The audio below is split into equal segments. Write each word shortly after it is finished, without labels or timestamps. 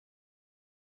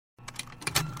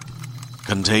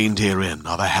Contained herein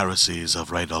are the heresies of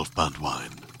Radolf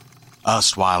Burntwine,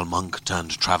 erstwhile monk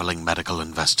turned traveling medical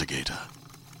investigator.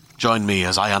 Join me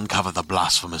as I uncover the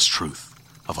blasphemous truth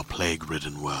of a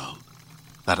plague-ridden world,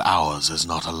 that ours is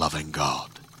not a loving God,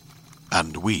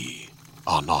 and we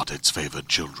are not its favored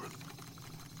children.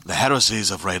 The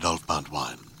heresies of Radolf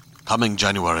Burntwine, coming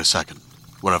January 2nd,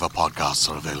 wherever podcasts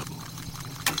are available.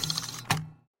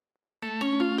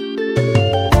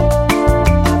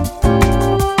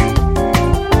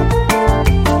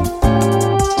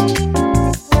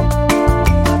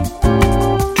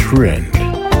 Trend.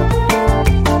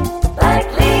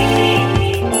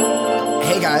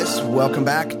 Hey guys, welcome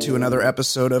back to another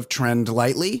episode of Trend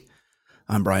Lightly.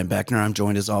 I'm Brian Beckner. I'm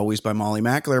joined as always by Molly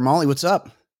Mackler. Molly, what's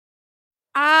up?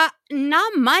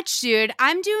 Not much, dude.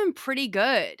 I'm doing pretty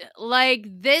good. Like,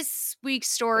 this week's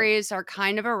stories are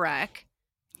kind of a wreck.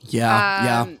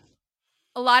 Yeah.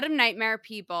 A lot of nightmare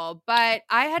people, but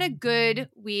I had a good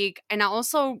week. And I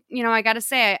also, I gotta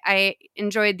say, I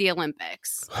enjoyed the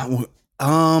Olympics.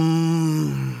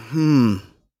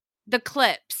 The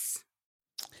clips.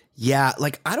 Yeah,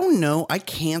 I don't know. I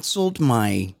canceled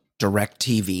my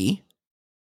DirecTV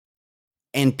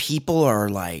and people are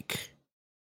like,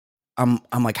 I'm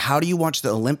like, how do you watch the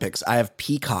Olympics? I have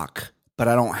Peacock, but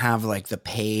I don't have the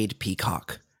paid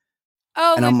Peacock.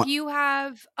 Oh, and if you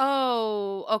have,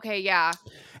 okay, yeah.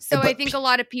 So I think a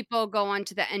lot of people go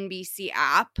onto the NBC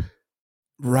app.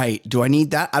 Right. Do I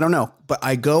need that? I don't know. But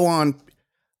I go on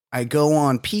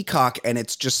Peacock and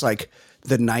it's just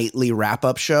the nightly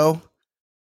wrap-up show,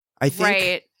 I think.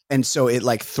 Right. And so it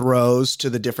throws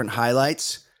to the different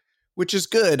highlights, which is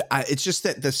good. It's just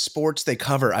that the sports they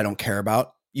cover, I don't care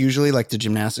about. Usually the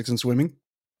gymnastics and swimming.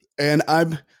 And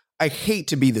I hate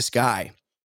to be this guy.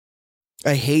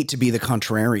 I hate to be the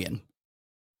contrarian.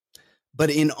 But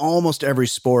in almost every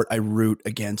sport, I root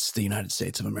against the United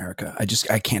States of America.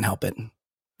 I can't help it.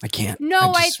 I can't.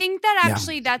 No, I think that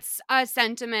actually that's a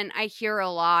sentiment I hear a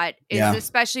lot,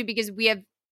 especially because we have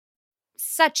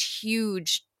such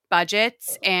huge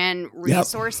budgets and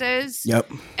resources.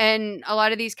 Yep. And a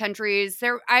lot of these countries,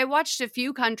 I watched a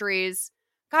few countries.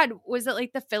 God, was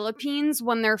it the Philippines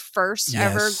won their first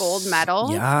ever gold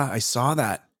medal? Yeah, I saw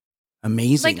that.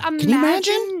 Amazing. Can you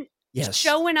imagine? Yes.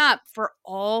 Showing up for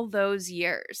all those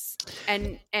years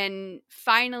and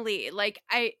finally,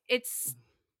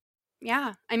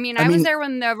 yeah. I was there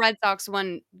when the Red Sox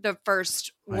won the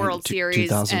first World Series.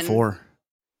 2004.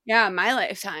 Yeah, my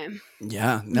lifetime.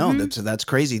 Yeah, no, that's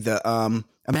crazy.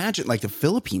 Imagine the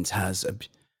Philippines has a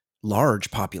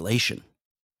large population.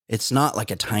 It's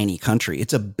not a tiny country.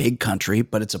 It's a big country,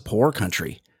 but it's a poor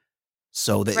country.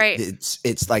 So that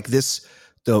it's like this.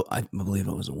 Though I believe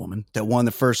it was a woman that won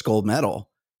the first gold medal.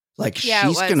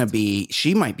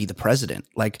 She might be the president.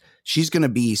 She's gonna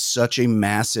be such a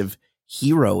massive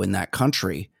hero in that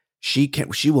country. She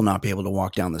will not be able to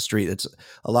walk down the street. It's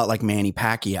a lot like Manny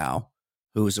Pacquiao,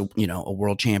 who is a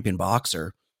world champion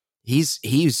boxer.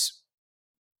 He's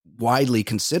widely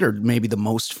considered maybe the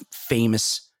most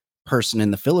famous person in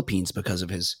the Philippines because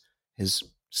of his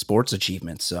sports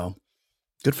achievements. So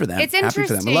good for them. It's Happy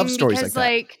interesting for them. I love stories because,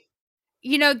 like that.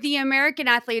 The American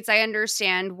athletes, I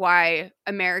understand why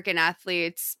American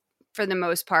athletes, for the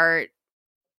most part,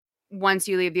 once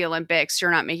you leave the Olympics, you're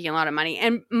not making a lot of money.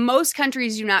 And most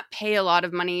countries do not pay a lot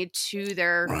of money to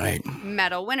their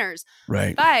medal winners.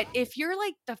 Right. But if you're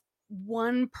the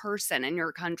one person in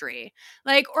your country,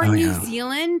 New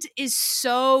Zealand is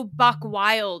so buck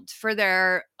wild for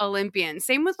their Olympians.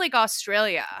 Same with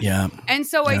Australia. Yeah. And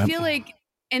so I feel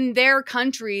in their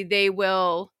country, they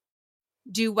will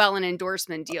do well in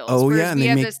endorsement deals. And we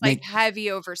have this heavy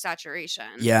oversaturation.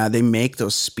 Yeah, they make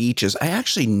those speeches. I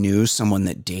actually knew someone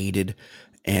that dated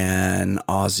an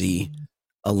Aussie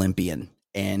Olympian,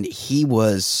 and he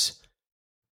was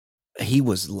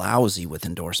lousy with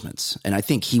endorsements. And I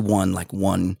think he won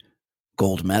one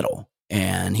gold medal,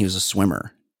 and he was a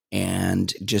swimmer,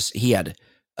 and he had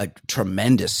a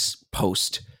tremendous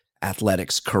post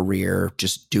athletics career,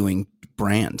 just doing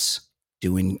brands,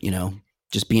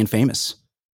 just being famous.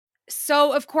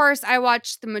 So, of course, I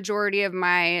watched the majority of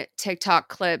my TikTok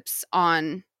clips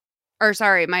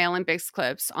my Olympics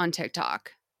clips on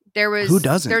TikTok. Who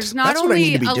doesn't? There's not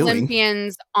only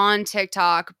Olympians on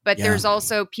TikTok, but there's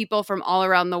also people from all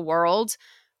around the world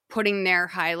putting their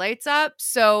highlights up.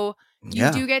 So you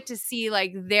do get to see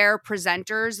their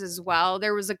presenters as well.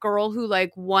 There was a girl who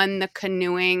won the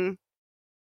canoeing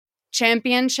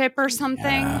championship or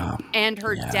something, and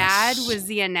her dad was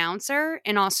the announcer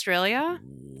in Australia.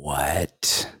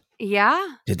 What?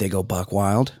 Yeah. Did they go buck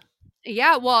wild?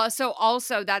 Yeah, well, so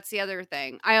also that's the other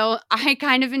thing. I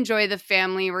kind of enjoy the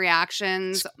family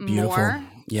reactions It's beautiful. more.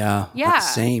 Yeah. Yeah.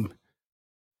 Same.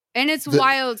 And it's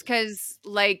wild because,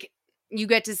 like, you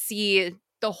get to see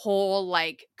the whole,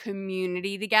 like,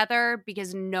 community together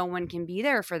because no one can be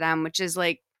there for them, which is,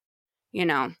 like, you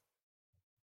know.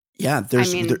 Yeah,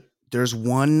 there's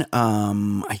one,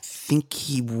 I think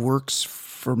he works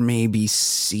for maybe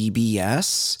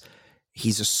CBS.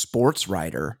 He's a sports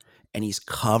writer, and he's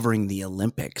covering the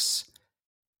Olympics,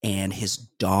 and his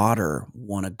daughter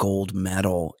won a gold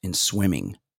medal in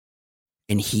swimming.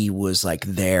 And he was like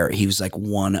there. He was like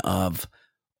one of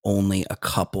only a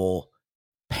couple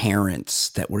parents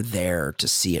that were there to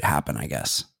see it happen, I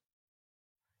guess.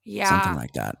 Yeah. Something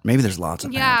like that. Maybe there's lots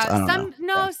of parents. I don't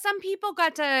know. Some people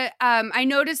got to I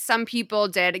noticed some people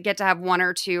did get to have one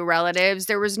or two relatives.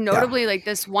 There was notably like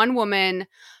this one woman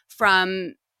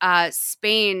from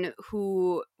Spain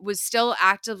who was still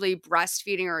actively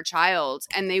breastfeeding her child,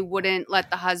 and they wouldn't let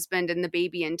the husband and the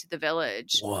baby into the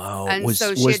village. Whoa. And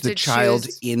so she was had the to child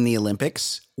choose. in the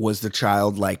Olympics? Was the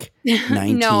child like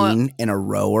 19 No, and a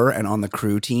rower and on the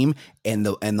crew team, and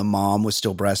the mom was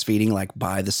still breastfeeding like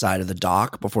by the side of the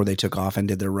dock before they took off and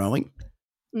did their rowing?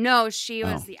 no, she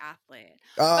Oh. was the athlete.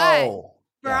 Oh.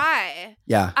 But Bri,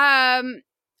 Yeah.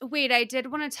 wait, I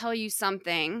did want to tell you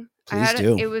something. Please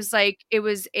do. It was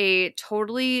a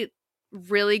totally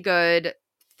really good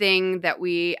thing that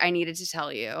I needed to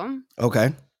tell you.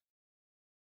 Okay.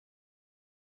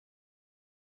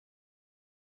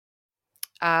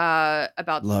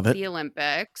 About Love it. the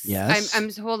Olympics. Yes.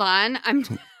 I'm hold on. I'm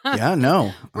Yeah,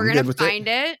 no. We're I'm gonna good with find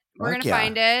it. We're Fuck gonna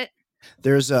find it.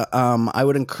 There's a I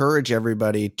would encourage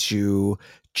everybody to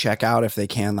check out, if they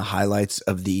can, the highlights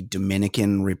of the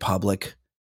Dominican Republic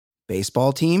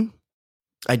baseball team.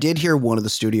 I did hear one of the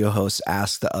studio hosts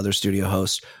ask the other studio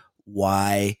host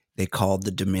why they called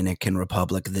the Dominican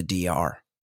Republic the DR.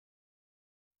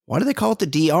 Why do they call it the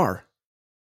DR?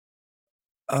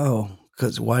 Oh,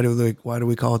 because why do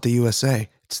we call it the USA?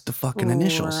 It's the fucking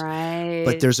initials. Right.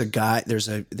 But there's a guy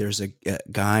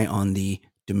on the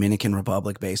Dominican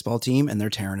Republic baseball team, and they're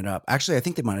tearing it up. Actually, I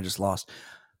think they might have just lost.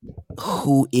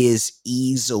 Who is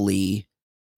easily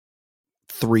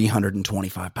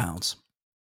 325 pounds.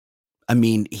 I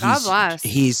mean,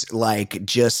 he's like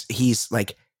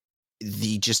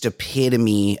the just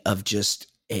epitome of just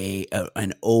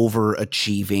an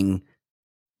overachieving,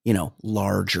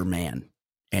 larger man.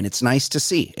 And it's nice to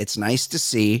see. It's nice to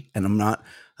see. And I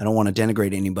don't want to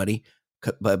denigrate anybody,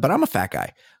 but I'm a fat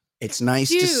guy. It's nice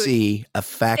to see a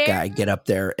fat guy get up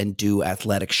there and do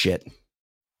athletic shit.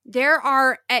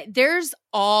 There's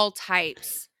all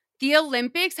types. The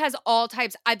Olympics has all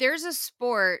types. There's a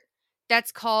sport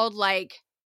that's called like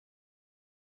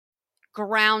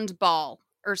ground ball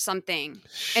or something.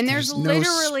 And there's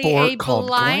literally a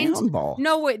blind ball.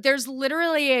 No, there's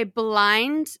literally a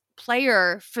blind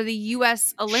player for the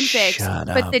US Olympics.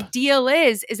 But the deal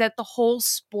is that the whole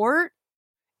sport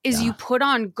is you put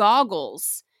on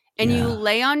goggles and you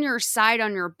lay on your side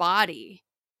on your body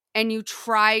and you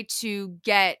try to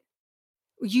get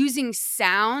using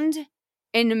sound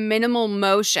and minimal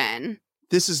motion.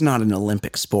 This is not an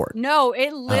Olympic sport. No,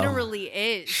 it literally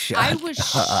is. I was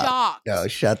shocked. No,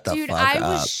 shut the fuck up. Dude, I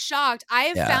was shocked. I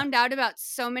have found out about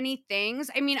so many things.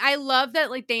 I mean, I love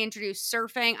that like they introduced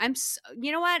surfing.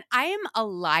 You know what? I am a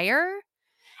liar.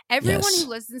 Everyone who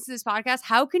listens to this podcast,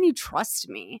 how can you trust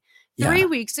me? 3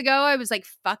 weeks ago, I was like,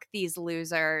 fuck these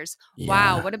losers. Yeah.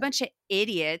 Wow, what a bunch of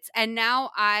idiots. And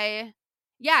now and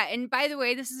by the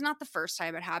way, this is not the first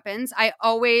time it happens. I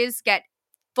always get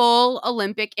full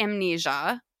Olympic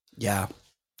amnesia. Yeah.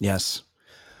 Yes.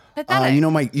 Pathetic.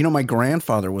 My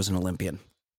grandfather was an Olympian.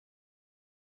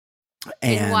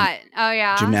 And in what? Oh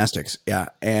yeah. Gymnastics. Yeah.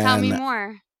 And tell me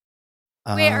more.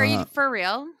 Wait, are you for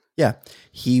real? Yeah.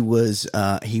 It was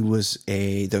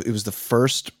the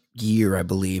first year, I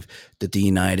believe, that the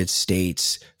United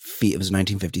States, it was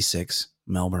 1956,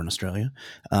 Melbourne, Australia.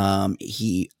 I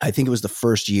think it was the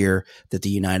first year that the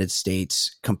United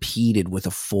States competed with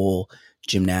a full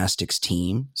gymnastics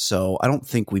team. So I don't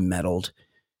think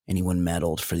anyone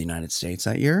medaled for the United States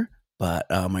that year, but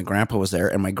my grandpa was there,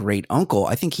 and my great uncle,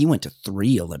 I think he went to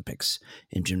 3 Olympics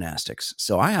in gymnastics.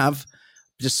 So I have,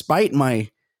 despite my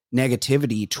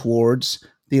negativity towards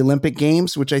the Olympic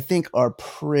Games, which I think are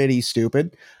pretty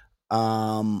stupid,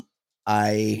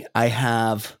 I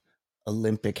have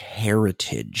Olympic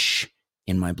heritage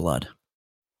in my blood.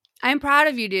 I'm proud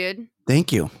of you, dude.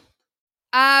 Thank you.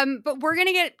 But we're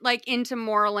gonna get like into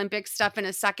more Olympic stuff in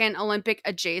a second, Olympic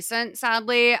adjacent,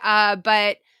 sadly.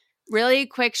 But really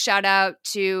quick shout out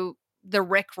to the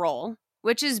Rickroll.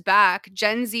 which is back.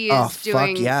 Gen Z is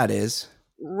doing yeah, it is.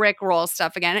 Rickroll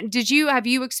stuff again. Have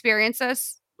you experienced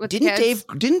this with kids?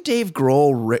 Didn't Dave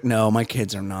Grohl no, my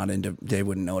kids are not into, they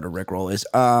wouldn't know what a Rickroll is.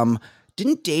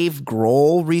 Didn't Dave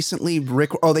Grohl recently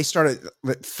they started,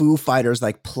 Foo Fighters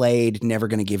like played Never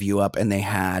Gonna Give You Up, and they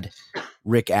had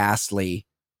Rick Astley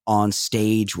on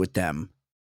stage with them.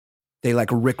 They like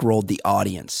Rickrolled the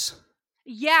audience.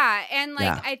 Yeah, and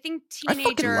like I think teenagers, I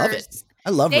fucking love it. I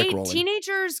love Rickrolling.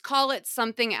 Teenagers call it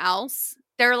something else.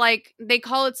 They're like, they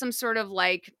call it some sort of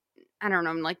like, I don't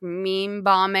know, like meme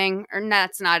bombing, or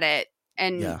that's not it.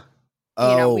 And you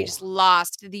know, we just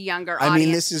lost the younger audience. I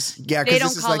mean, this is because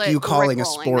this is like you calling a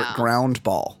sport ground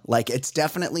ball. Like, it's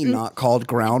definitely not called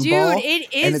ground ball. Dude,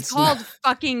 it is called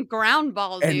fucking ground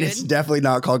ball, dude. And it's definitely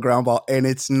not called ground ball. And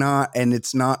it's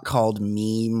not called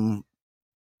meme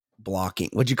blocking.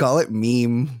 What'd you call it?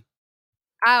 Meme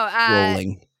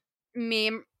rolling.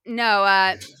 Meme. No,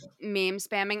 meme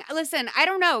spamming. Listen, I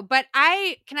don't know, but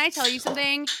can I tell you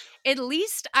something? At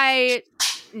least I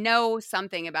know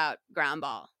something about ground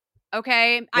ball.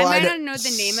 Okay, well, I might not know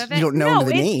the name of it. You don't know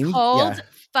the name. It's called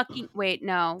fucking. Wait,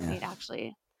 no. Yeah. Wait,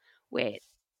 actually, wait.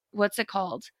 What's it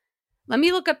called? Let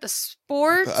me look up the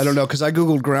sport. I don't know, because I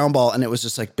googled ground ball and it was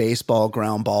just like baseball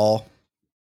ground ball.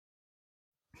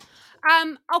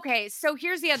 Okay, so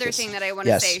here's the other thing that I want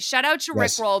to say. Shout out to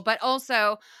Rickroll, but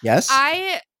also,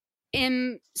 I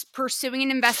am pursuing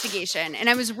an investigation, and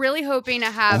I was really hoping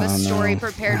to have a story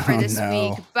prepared for this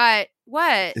week. But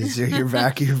what? You're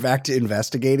back to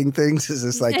investigating things? Is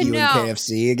this like you and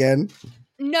KFC again?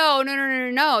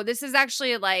 No. This is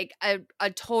actually like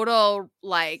a total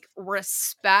like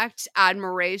respect,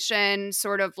 admiration,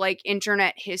 sort of like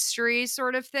internet history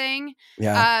sort of thing.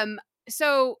 Yeah.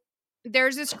 So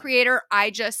there's this creator,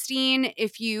 iJustine.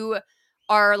 If you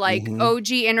are like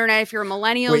OG internet, if you're a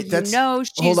millennial, she's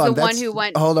the one who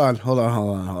went. Hold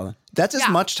on. That's as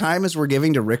much time as we're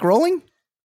giving to Rickrolling?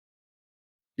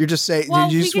 You're just saying,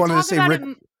 you just want to say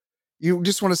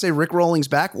Rickrolling's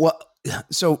back? What?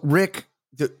 So Rick,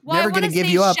 never going to give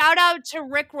you up. Shout out to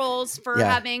Rickrolls for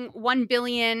having 1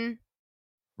 billion,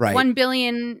 1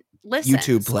 billion listens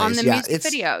YouTube plays on the music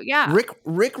video. Yeah.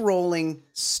 Rickrolling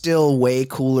still way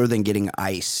cooler than getting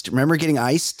iced. Remember getting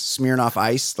iced? Smirnoff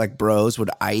Ice, like bros would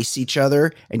ice each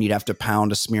other and you'd have to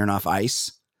pound a Smirnoff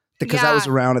Ice. Because that was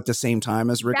around at the same time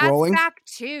as Rickrolling.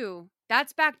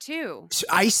 That's back too.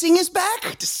 Icing is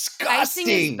back? Disgusting. Icing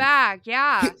is back,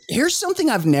 yeah. Here's something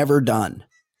I've never done.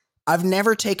 I've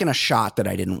never taken a shot that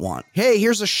I didn't want. Hey,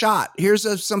 here's a shot.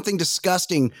 Here's something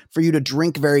disgusting for you to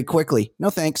drink very quickly. No,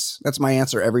 thanks. That's my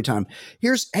answer every time.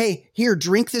 Here,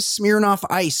 drink this Smirnoff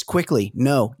Ice quickly.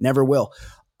 No, never will.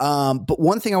 But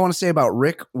one thing I want to say about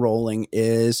Rickrolling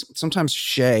is sometimes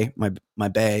Shay, my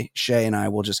bae, Shay and I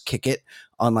will just kick it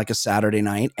on like a Saturday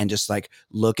night and just like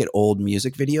look at old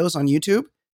music videos on YouTube.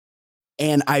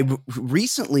 And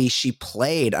recently she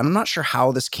played, I'm not sure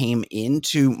how this came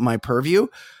into my purview,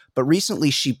 but recently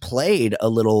she played a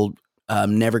little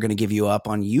Never Gonna Give You Up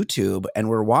on YouTube, and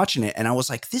we're watching it. And I was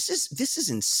like, this is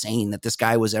insane that this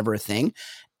guy was ever a thing.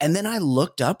 And then I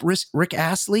looked up Rick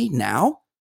Astley now.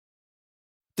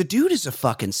 The dude is a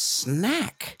fucking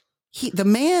snack. The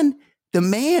man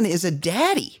is a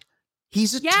daddy.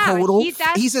 He's a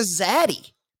he's a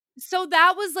zaddy. So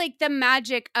that was like the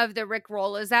magic of the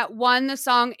Rickroll, is that one, the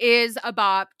song is a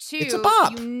bop. Two, it's a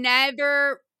bop. You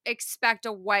never expect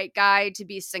a white guy to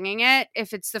be singing it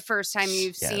if it's the first time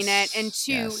you've seen it. And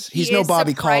two, he's no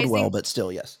Bobby Caldwell, but still,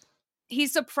 yes.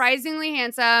 He's surprisingly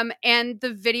handsome, and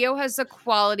the video has the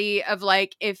quality of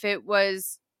like if it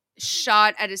was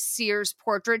shot at a Sears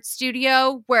portrait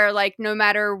studio, where like no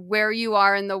matter where you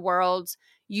are in the world,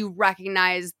 you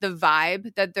recognize the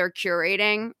vibe that they're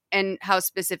curating and how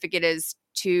specific it is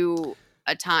to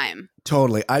a time.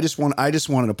 Totally. I just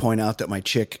wanted to point out that my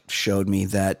chick showed me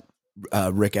that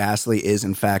Rick Astley is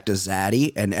in fact a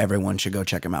zaddy, and everyone should go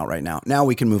check him out right now. Now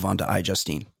we can move on to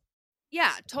iJustine.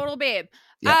 Yeah, total babe.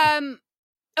 Yeah.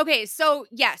 Okay, so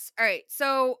yes. All right.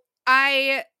 So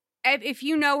if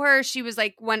you know her, she was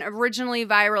like went originally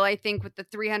viral, I think, with the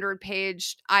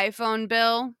 300-page iPhone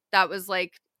bill. That was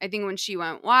like, I think when she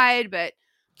went wide, but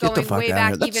going way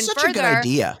back even further. That's such a good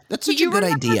idea. That's such a good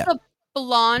idea. The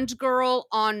blonde girl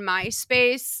on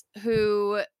MySpace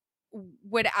who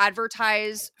would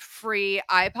advertise free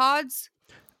iPods?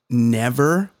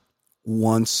 Never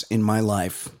once in my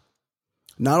life.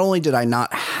 Not only did I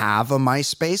not have a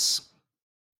MySpace,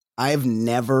 I've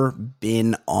never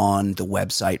been on the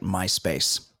website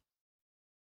MySpace.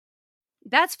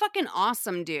 That's fucking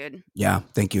awesome, dude. Yeah,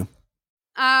 thank you.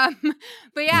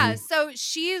 But yeah, so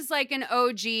she's like an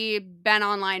OG, been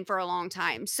online for a long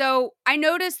time. So I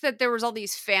noticed that there was all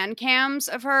these fan cams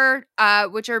of her,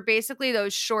 which are basically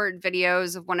those short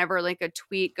videos of whenever like a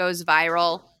tweet goes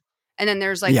viral. And then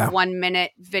there's like 1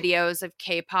 minute videos of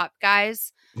K-pop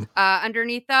guys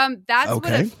underneath them. That's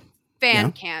what a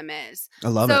fan cam is. I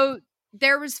love it. So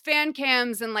there was fan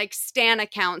cams and like stan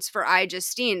accounts for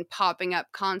iJustine popping up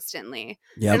constantly.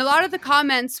 Yep. And a lot of the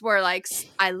comments were like,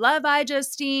 I love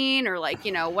iJustine, or like,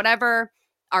 you know, whatever,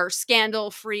 our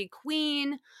scandal-free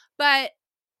queen. But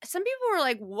some people were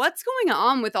like, what's going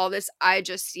on with all this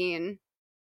iJustine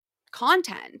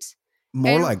content?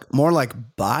 More like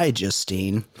bye,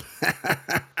 Justine.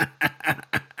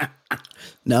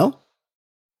 No?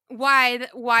 Why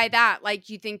that? Like,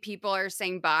 you think people are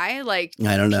saying bye? Like,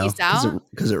 I don't know. Peace out?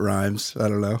 Because it rhymes. I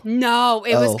don't know. No,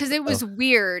 it was because it was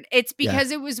weird. It's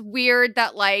because it was weird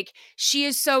that like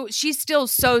she's still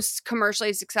so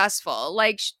commercially successful.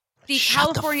 Like the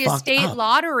California State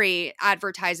Lottery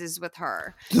advertises with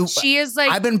her. Dude, she is like,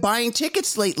 I've been buying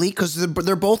tickets lately because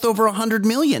they're both over 100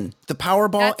 million. The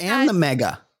Powerball and the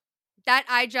Mega. That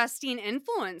iJustine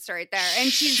influence right there.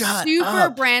 And she's super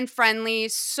brand friendly,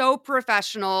 so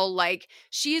professional. Like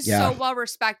she's so well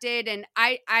respected. And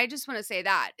I just want to say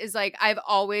that is like, I've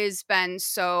always been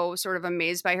so sort of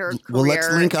amazed by her career. Well, let's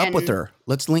link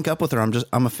up with her.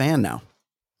 I'm a fan now.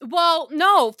 Well,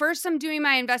 no, first I'm doing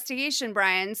my investigation,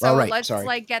 Brian. So let's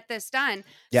like get this done.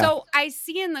 Yeah. So I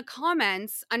see in the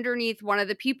comments underneath one of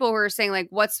the people who are saying like,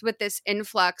 what's with this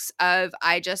influx of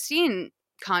iJustine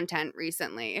content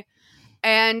recently?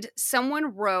 And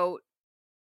someone wrote,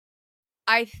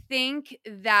 I think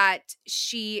that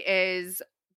she is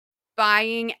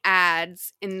buying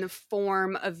ads in the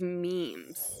form of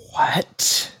memes.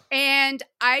 What? And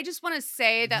I just want to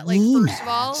say that, like, first of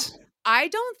all, I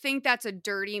don't think that's a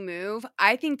dirty move.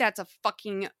 I think that's a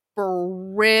fucking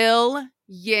brilliant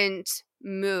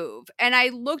move. And I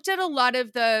looked at a lot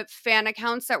of the fan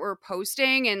accounts that were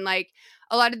posting and like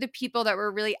a lot of the people that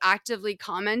were really actively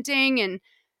commenting, and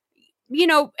you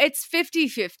know, it's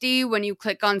 50-50 when you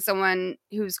click on someone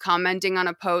who's commenting on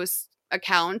a post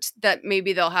account that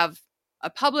maybe they'll have a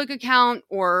public account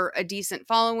or a decent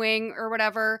following or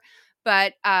whatever.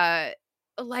 But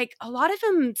like a lot of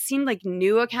them seemed like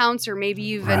new accounts or maybe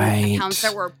even accounts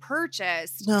that were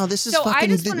purchased. No, this is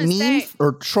fucking meme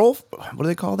or troll. What do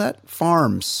they call that?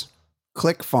 Farms.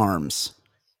 Click farms.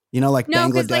 You know, like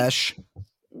Bangladesh. Like,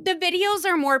 the videos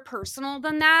are more personal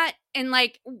than that. And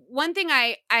like one thing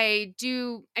I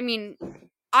do, I mean,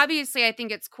 obviously I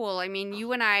think it's cool. I mean,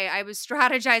 you and I was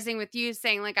strategizing with you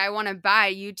saying like, I want to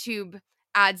buy YouTube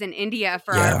ads in India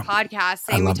for our podcast,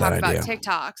 saying we talk about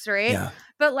TikToks, right? Yeah.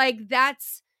 But like,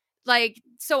 that's like,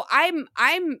 so I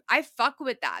fuck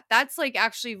with that. That's like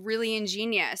actually really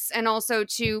ingenious. And also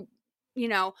to, you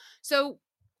know, so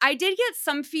I did get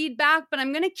some feedback, but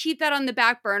I'm going to keep that on the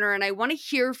back burner. And I want to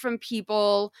hear from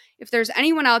people. If there's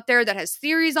anyone out there that has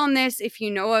theories on this, if you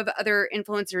know of other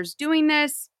influencers doing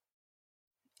this,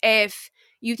 if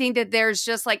you think that there's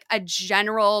just like a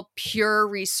general pure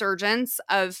resurgence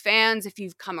of fans, if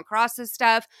you've come across this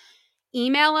stuff,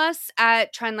 email us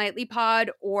at trendlightlypod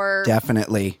or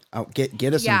definitely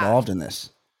get us involved in this.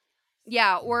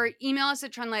 Yeah. Or email us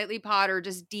at trendlightlypod or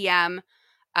just DM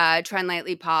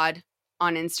trendlightlypod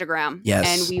on Instagram. Yes,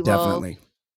 and we will. Definitely.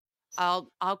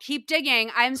 I'll keep digging.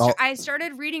 I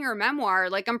started reading her memoir.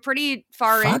 Like I'm pretty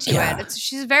far into it.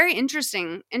 She's a very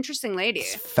interesting lady.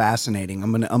 It's fascinating.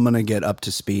 I'm gonna get up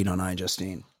to speed on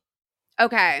iJustine.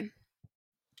 Okay.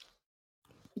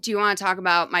 Do you want to talk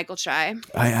about Michael Che?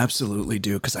 I absolutely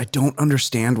do, because I don't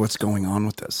understand what's going on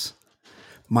with this.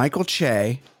 Michael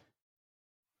Che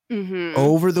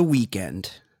over the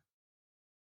weekend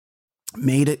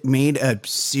made a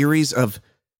series of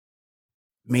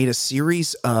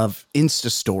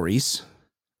Insta stories,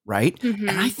 right? Mm-hmm.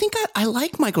 And I think I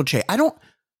like Michael Che.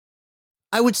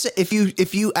 I would say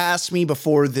if you asked me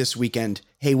before this weekend,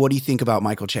 hey, what do you think about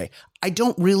Michael Che?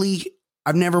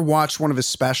 I've never watched one of his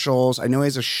specials. I know he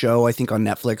has a show, I think, on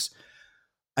Netflix.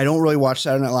 I don't really watch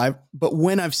Saturday Night Live, but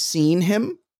when I've seen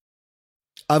him,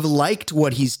 I've liked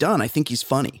what he's done. I think he's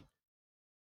funny.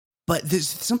 But there's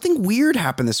something weird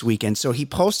happened this weekend. So he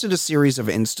posted a series of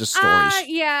Insta stories.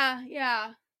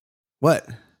 Yeah. What?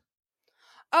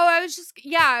 Oh, I was just,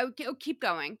 keep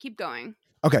going.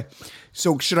 Okay.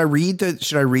 So should I read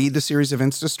the series of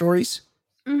Insta stories?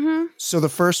 Mm-hmm. So the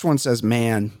first one says,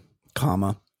 man,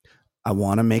 I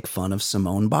want to make fun of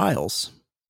Simone Biles.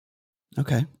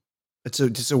 Okay.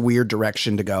 It's a weird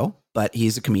direction to go, but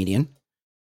he's a comedian.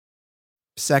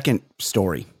 Second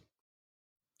story.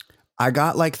 I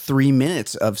got like 3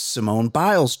 minutes of Simone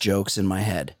Biles jokes in my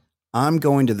head. I'm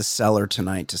going to the cellar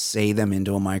tonight to say them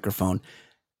into a microphone.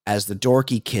 As the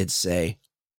dorky kids say,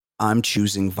 I'm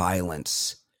choosing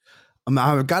violence. I'm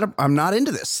not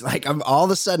into this. Like, I'm all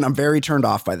of a sudden, I'm very turned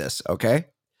off by this. Okay.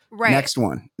 Right. Next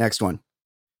one.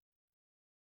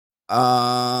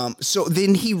 So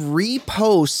then he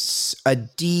reposts a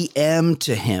DM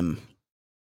to him.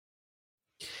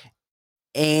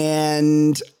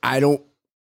 And I don't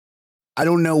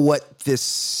know what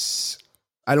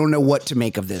to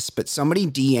make of this, but somebody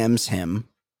DMs him,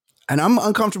 and I'm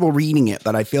uncomfortable reading it,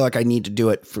 but I feel like I need to do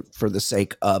it for the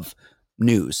sake of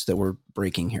news that we're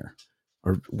breaking here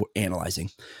or analyzing.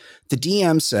 The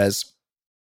DM says,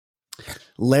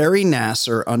 Larry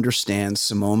Nassar understands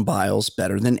Simone Biles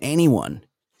better than anyone.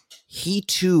 He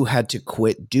too had to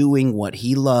quit doing what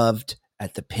he loved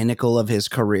at the pinnacle of his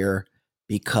career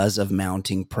because of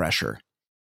mounting pressure.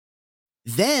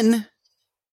 Then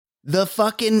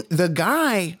the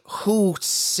guy who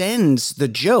sends the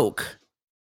joke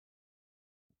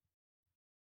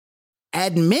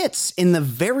admits in the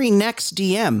very next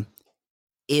DM,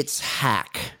 it's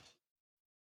hack.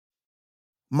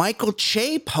 Michael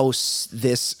Che posts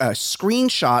this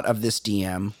screenshot of this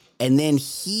DM, and then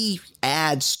he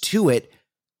adds to it,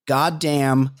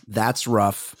 goddamn, that's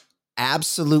rough.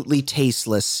 Absolutely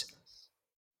tasteless.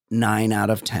 9 out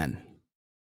of 10.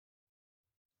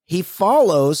 He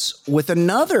follows with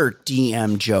another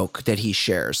DM joke that he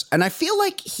shares. And I feel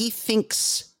like he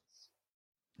thinks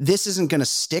this isn't going to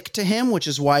stick to him, which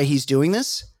is why he's doing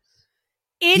this.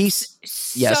 It's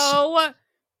so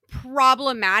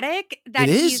problematic that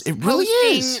he's it really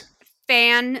is.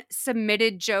 fan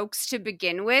submitted jokes to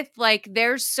begin with. Like,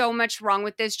 there's so much wrong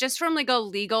with this just from like a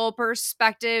legal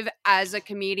perspective as a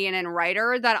comedian and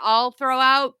writer that I'll throw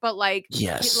out, but like,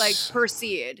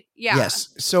 proceed. Yeah.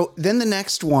 Yes. So then the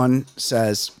next one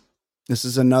says, this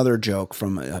is another joke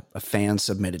from a fan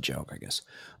submitted joke, I guess.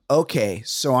 Okay,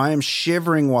 so I am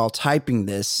shivering while typing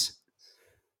this,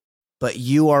 but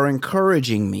you are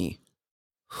encouraging me.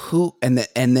 Who and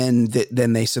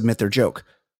then they submit their joke.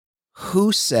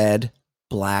 Who said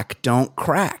black don't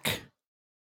crack?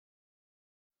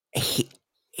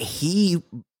 He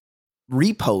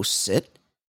reposts it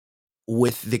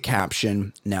with the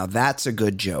caption, now that's a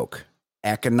good joke.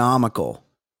 Economical,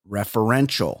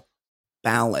 referential,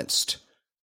 balanced.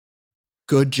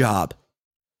 Good job.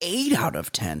 8 out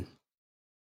of 10.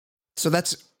 So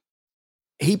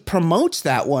he promotes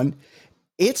that one.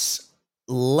 It's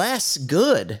less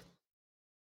good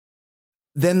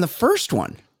than the first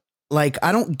one. Like,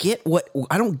 I don't get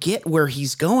where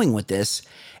he's going with this.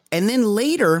 And then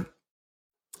later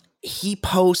he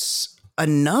posts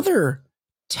another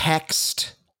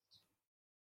text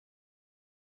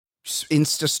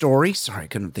Insta story. Sorry, I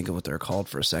couldn't think of what they're called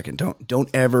for a second. Don't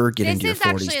ever get into your 40s.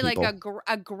 This is actually people. like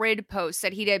a grid post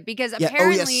that he did because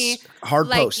apparently hard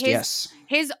post. Yes.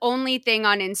 His only thing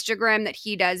on Instagram that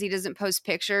he doesn't post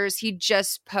pictures. He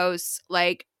just posts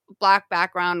like black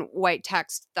background, white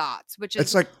text thoughts, which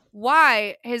is like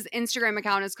why his Instagram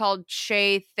account is called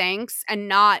Shay Thanks and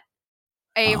not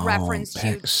a reference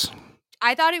to.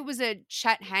 I thought it was a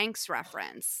Chet Hanks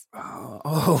reference.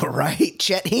 Oh, right.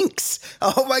 Chet Hanks.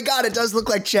 Oh my God. It does look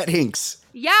like Chet Hanks.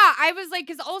 Yeah. I was like,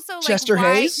 cause also like, Chester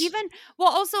Hayes?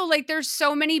 Also like there's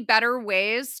so many better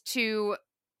ways to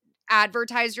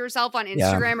advertise yourself on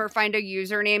Instagram or find a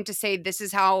username to say, this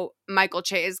is how Michael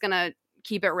Che is going to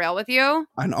keep it real with you.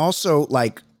 And also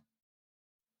like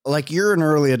you're an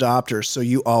early adopter. So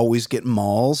you always get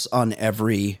malls on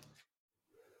every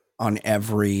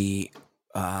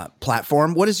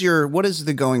platform. What is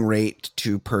the going rate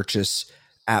to purchase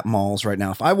at malls right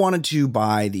now? If I wanted to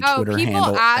buy the Twitter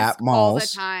handle at malls, all the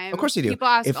time. Of course they do. People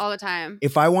ask all the time.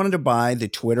 If I wanted to buy the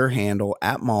Twitter handle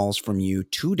at malls from you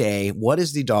today, what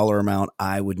is the dollar amount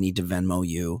I would need to Venmo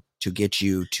you to get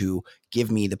you to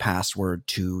give me the password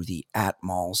to the at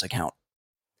malls account?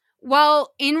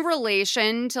 Well, in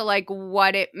relation to like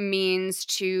what it means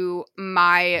to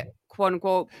my quote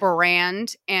unquote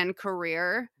brand and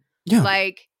career. Yeah.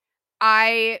 Like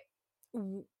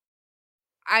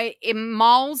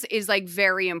malls is like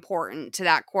very important to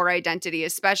that core identity,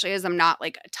 especially as I'm not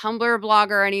like a Tumblr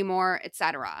blogger anymore,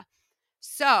 etc.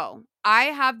 So I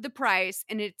have the price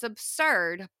and it's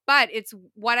absurd, but it's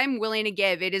what I'm willing to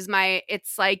give. It's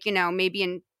like, maybe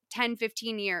in 10,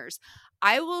 15 years,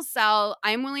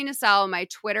 I'm willing to sell my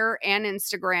Twitter and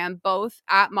Instagram, both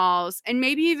at malls, and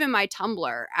maybe even my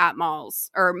Tumblr at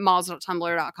malls or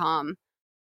malls.tumblr.com.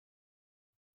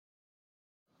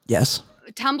 Yes.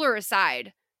 Tumblr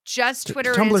aside, just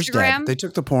Twitter Tumblr's and Instagram. Dead. They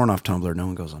took the porn off Tumblr. No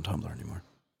one goes on Tumblr anymore.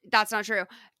 That's not true.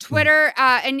 Twitter,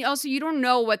 and also you don't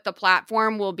know what the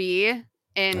platform will be.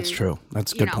 That's true.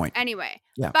 That's a good point. Anyway,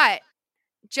 yeah. But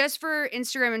just for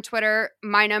Instagram and Twitter,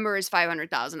 my number is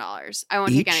 $500,000. I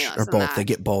won't take any less or than both. that. They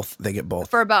get both. They get both.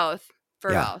 For both.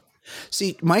 Both.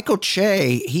 See, Michael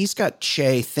Che, he's got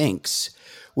Che Thinks,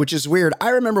 which is weird. I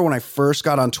remember when I first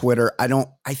got on Twitter, I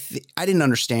didn't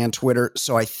understand Twitter,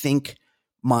 so I think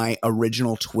my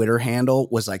original Twitter handle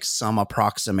was like some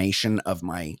approximation of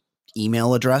my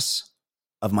email address,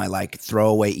 of my like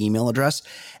throwaway email address.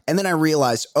 And then I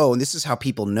realized, oh, this is how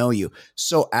people know you.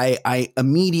 So I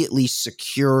immediately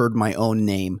secured my own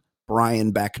name,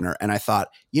 Brian Beckner. And I thought,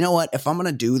 you know what, if I'm going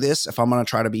to do this, if I'm going to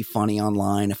try to be funny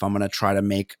online, if I'm going to try to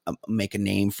make a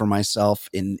name for myself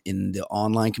in the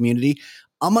online community,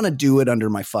 I'm going to do it under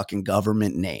my fucking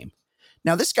government name.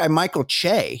 Now, this guy, Michael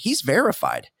Che, he's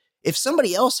verified. If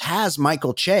somebody else has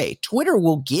Michael Che, Twitter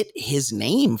will get his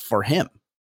name for him.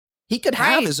 He could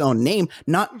have his own name,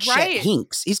 not Chet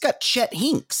Hinks. He's got Chet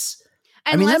Hinks.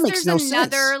 Unless that makes there's no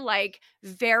another sense. like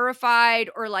verified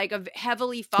or like a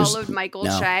heavily followed Michael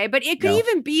Che, but it could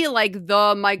even be like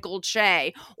the Michael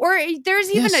Che, or there's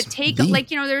even a take like,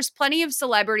 there's plenty of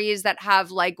celebrities that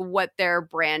have like what their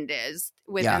brand is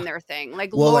within their thing.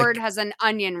 Like Lorde has an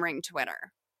onion ring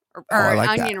Twitter or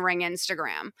an onion ring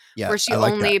Instagram where she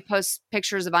only posts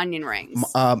pictures of onion rings.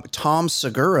 Tom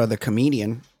Segura,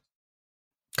 the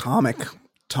comic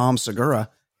Tom Segura.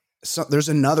 So there's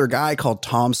another guy called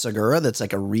Tom Segura that's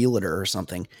like a realtor or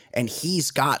something, and he's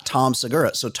got Tom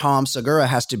Segura. So Tom Segura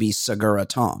has to be Segura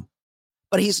Tom,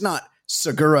 but he's not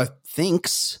Segura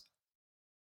Thinks.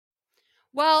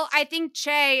 Well, I think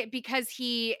Che, because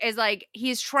he is like,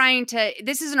 he's trying to,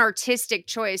 this is an artistic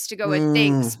choice to go with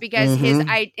Thinks because his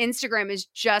Instagram is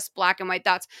just black and white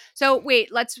dots. So wait,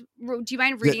 do you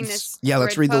mind reading this? Yeah,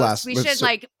 let's read the last. We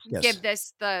should give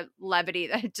this the levity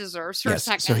that it deserves for a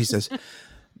second. So he says,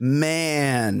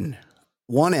 man,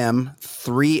 1 M,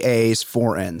 3 A's,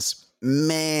 4 N's.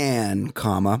 Man,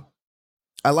 comma.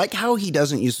 I like how he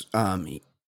doesn't use,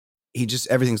 he just,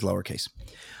 everything's lowercase.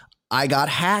 I got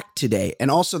hacked today. And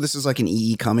also this is like an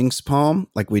E.E. Cummings poem.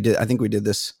 Like I think we did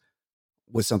this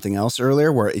with something else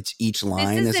earlier where it's each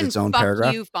line is its own paragraph.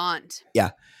 Fuck you font.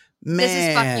 Yeah. Man, this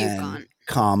is fuck you font.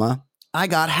 Comma. I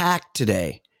got hacked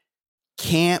today.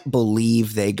 Can't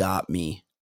believe they got me.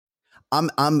 I'm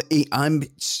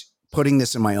putting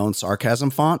this in my own sarcasm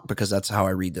font because that's how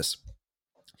I read this.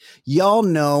 Y'all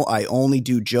know I only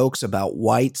do jokes about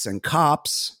whites and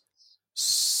cops.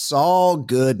 It's all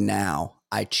good now.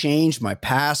 I changed my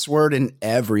password and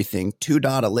everything. 2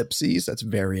 ellipses. That's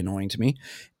very annoying to me.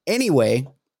 Anyway,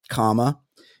 comma.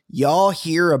 Y'all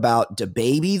hear about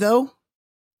DaBaby though?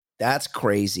 That's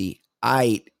crazy.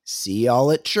 I see y'all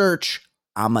at church.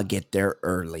 I'ma get there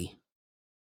early.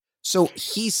 So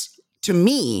to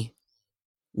me,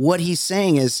 what he's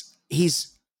saying is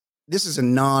this is a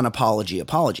non-apology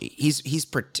apology.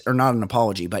 Or not an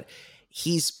apology, but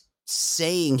he's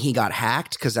saying he got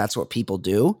hacked because that's what people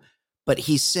do. But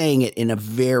he's saying it in a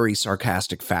very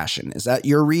sarcastic fashion. Is that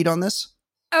your read on this?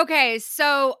 Okay,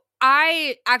 so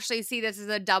I actually see this as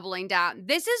a doubling down.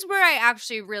 This is where I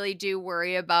actually really do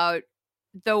worry about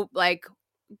the like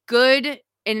good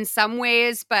in some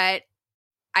ways, but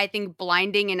I think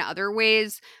blinding in other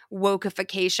ways,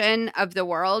 wokeification of the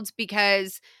world,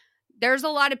 because there's a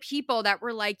lot of people that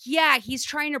were like, yeah, he's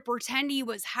trying to pretend he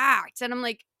was hacked. And I'm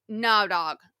like, no,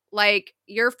 dog, like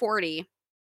you're 40.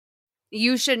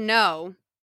 You should know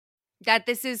that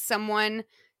this is someone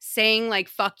saying like,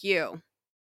 fuck you.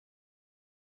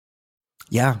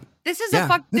 Yeah. This is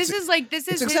this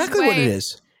is exactly what it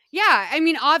is. Yeah. I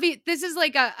mean, this is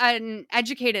like an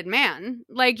educated man.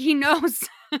 Like he knows.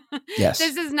 Yes.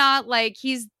 This is not like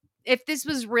if this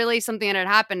was really something that had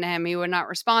happened to him, he would not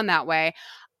respond that way.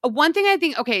 One thing I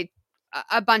think,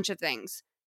 a bunch of things.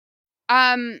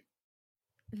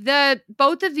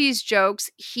 Both of these jokes,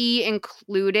 he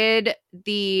included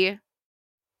the,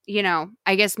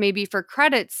 I guess maybe for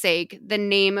credit's sake, the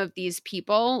name of these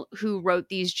people who wrote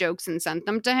these jokes and sent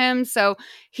them to him. So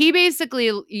he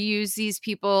basically used these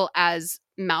people as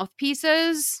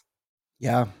mouthpieces.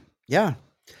 Yeah. Yeah.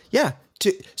 Yeah.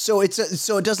 So it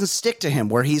doesn't stick to him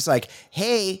where he's like,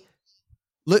 hey,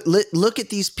 look at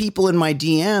these people in my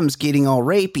DMs getting all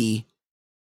rapey.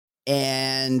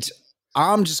 And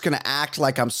I'm just going to act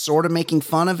like I'm sort of making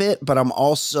fun of it, but I'm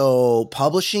also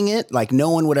publishing it. Like no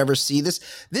one would ever see this,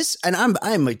 and I'm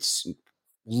a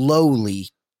lowly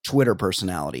Twitter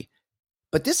personality,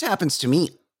 but this happens to me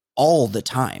all the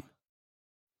time.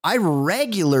 I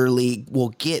regularly will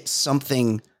get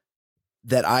something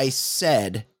that I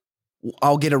said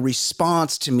I'll get a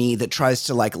response to me that tries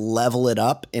to like level it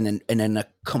up in a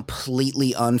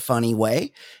completely unfunny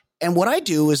way. And what I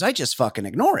do is I just fucking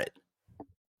ignore it.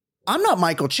 I'm not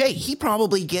Michael Che. He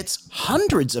probably gets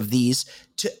hundreds of these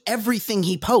to everything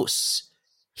he posts.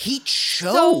 He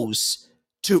chose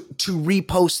to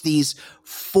repost these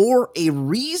for a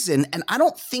reason, and I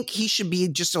don't think he should be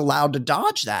just allowed to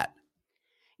dodge that.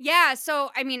 Yeah,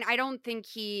 so I mean, I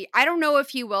don't know if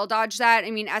he will dodge that. I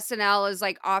mean, SNL is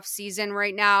like off season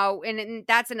right now, and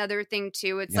that's another thing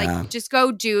too. It's like, just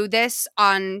go do this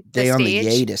on the stage. On the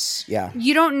hiatus, yeah.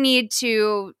 You don't need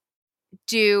to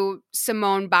do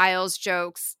Simone Biles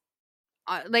jokes,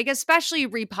 like especially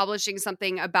republishing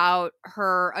something about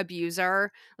her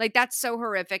abuser. Like that's so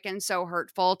horrific and so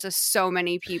hurtful to so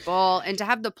many people, and to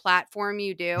have the platform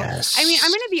you do. Yes. I mean,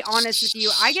 I'm going to be honest with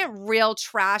you. I get real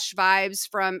trash vibes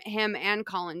from him and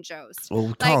Colin Jost.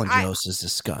 Well, Colin Jost is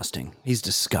disgusting. He's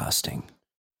disgusting.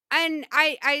 And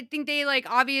I think they like,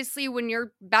 obviously when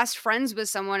you're best friends with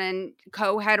someone and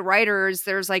co-head writers,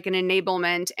 there's like an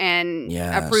enablement and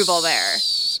approval there.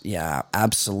 Yeah,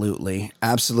 absolutely.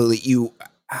 Absolutely.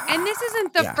 And this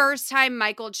isn't the first time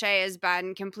Michael Che has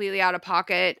been completely out of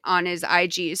pocket on his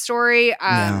IG story.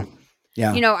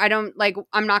 You know,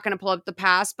 I'm not going to pull up the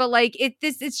past, but like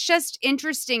it's just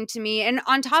interesting to me. And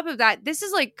on top of that, this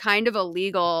is like kind of a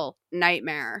legal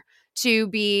nightmare to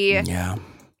be,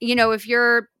 you know,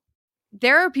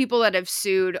 there are people that have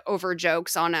sued over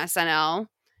jokes on SNL,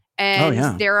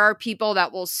 and there are people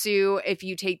that will sue if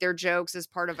you take their jokes as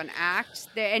part of an act.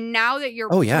 And now that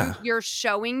you're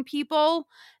showing people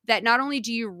that not only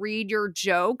do you read your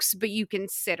jokes, but you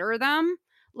consider them,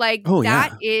 like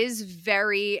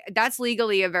that's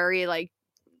legally a very like,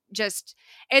 just,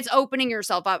 it's opening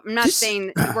yourself up. I'm not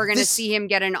saying we're going to see him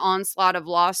get an onslaught of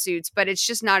lawsuits, but it's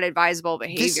just not advisable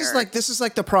behavior. This is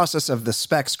like the process of the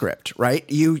spec script, right?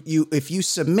 If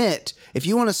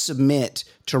you want to submit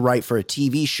to write for a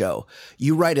TV show,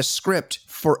 you write a script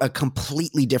for a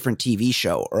completely different TV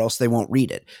show, or else they won't read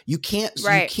it. You can't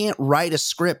write a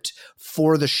script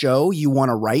for the show you want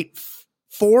to write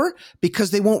for, because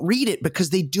they won't read it,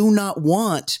 because they do not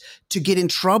want to get in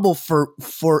trouble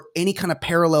for any kind of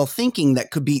parallel thinking that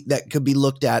could be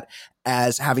looked at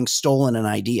as having stolen an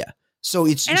idea. So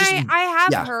it's I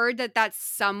have heard that that's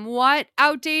somewhat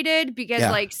outdated, because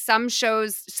like some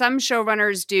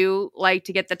showrunners do like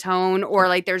to get the tone, or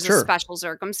like there's a special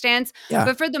circumstance.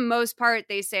 But for the most part,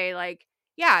 they say like,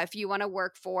 if you want to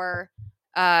work for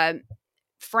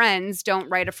Friends, don't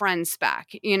write a Friends spec,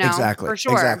 you know, for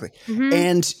sure. Exactly.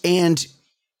 And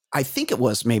I think it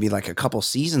was maybe like a couple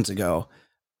seasons ago,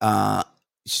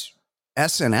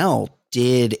 SNL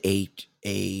did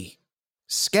a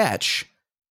sketch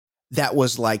that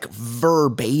was like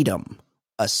verbatim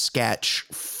a sketch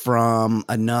from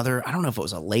another, I don't know if it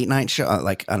was a late night show.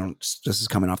 This is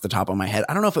coming off the top of my head.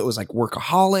 I don't know if it was like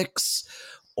Workaholics,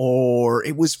 or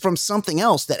it was from something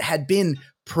else that had been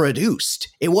produced.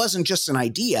 It wasn't just an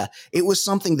idea. It was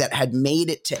something that had made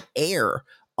it to air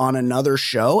on another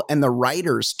show, and the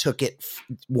writers took it.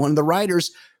 One of the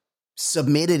writers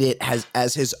submitted it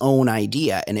as his own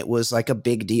idea, and it was like a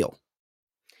big deal.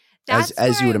 That's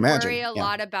as you would imagine. I worry a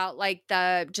lot about like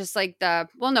I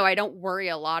don't worry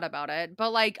a lot about it,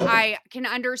 but like I can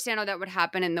understand how that would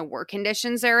happen in the work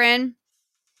conditions they're in.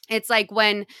 It's like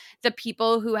when the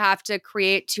people who have to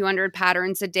create 200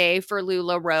 patterns a day for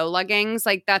LuLaRoe leggings,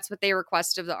 like that's what they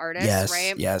request of the artist,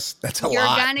 right? Yes, that's a lot.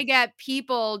 You're going to get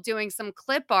people doing some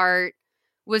clip art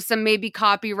with some maybe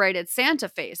copyrighted Santa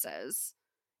faces,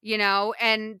 you know?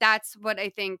 And that's what I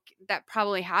think that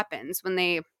probably happens when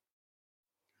they,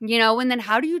 you know, and then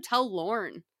how do you tell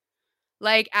Lorne?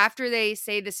 Like after they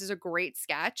say this is a great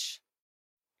sketch,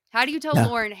 how do you tell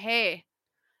Lorne, hey,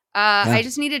 I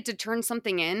just needed to turn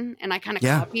something in, and I kind of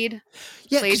copied,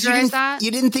 plagiarized that. You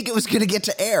didn't think it was going to get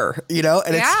to air, you know?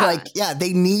 And it's like,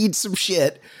 they need some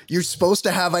shit. You're supposed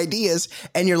to have ideas,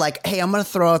 and you're like, hey, I'm going to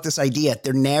throw out this idea.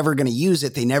 They're never going to use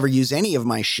it. They never use any of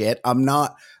my shit. I'm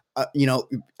not,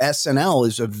 SNL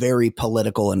is a very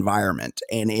political environment,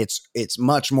 and it's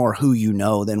much more who you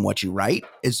know than what you write,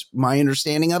 is my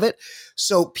understanding of it.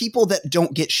 So people that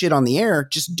don't get shit on the air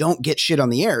just don't get shit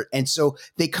on the air. And so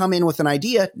they come in with an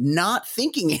idea, not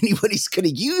thinking anybody's going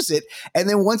to use it. And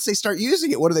then once they start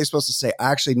using it, what are they supposed to say?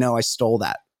 Actually, no, I stole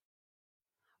that.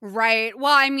 Right.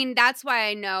 Well, I mean, that's why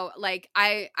I know, like,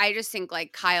 I just think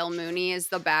like Kyle Mooney is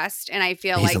the best. And I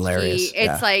feel He's like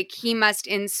hilarious. like he must,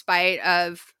 in spite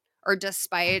of, or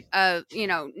despite of, you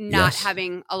know, not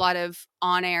having a lot of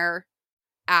on-air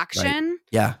action.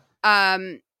 Right. Yeah.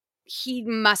 He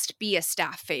must be a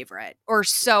staff favorite or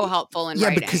so helpful in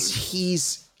writing. Because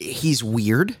he's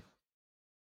weird.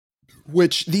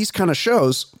 which these kind of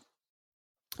shows,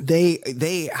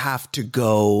 they have to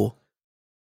go.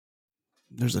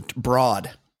 There's a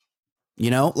broad,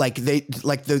 like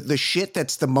the shit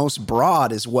that's the most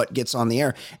broad is what gets on the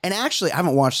air. And actually, I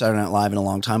haven't watched Saturday Night Live in a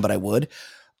long time, but I would.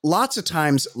 Lots of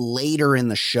times later in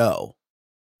the show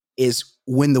is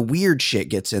when the weird shit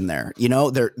gets in there.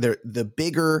 They're the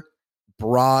bigger,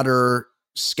 broader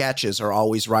sketches are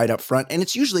always right up front, and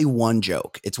it's usually one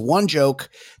joke. It's one joke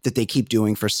that they keep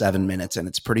doing for 7 minutes, and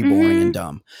it's pretty boring and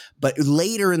dumb. But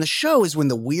later in the show is when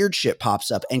the weird shit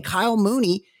pops up, and Kyle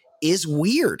Mooney is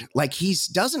weird. Like, he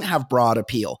doesn't have broad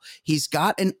appeal. He's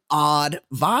got an odd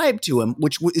vibe to him,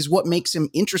 which is what makes him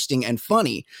interesting and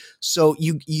funny. So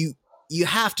you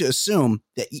have to assume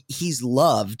that he's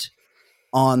loved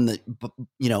on the,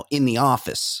 in the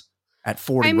office at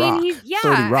 40 Rock.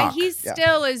 30 Rock. He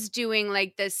still is doing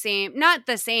like the same, not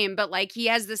the same, but like he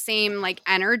has the same like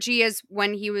energy as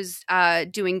when he was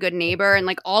doing Good Neighbor, and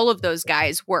like all of those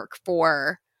guys work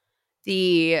for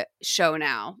the show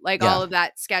now, like all of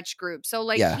that sketch group. So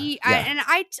like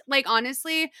I like,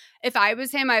 honestly, if I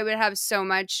was him, I would have so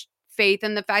much faith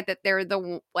in the fact that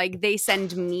they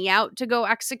send me out to go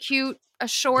execute a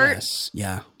short. Yes.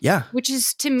 Yeah. Which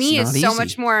is, to me, is so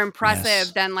much more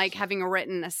impressive than like having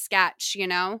written a sketch,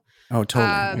 Oh, totally.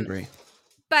 I agree.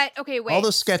 But okay, wait. All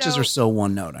those sketches are so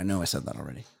one note. I know I said that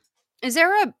already. Is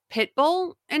there a pit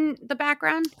bull in the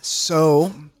background?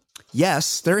 So,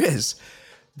 yes, there is.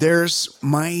 There's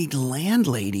my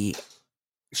landlady.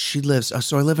 She lives.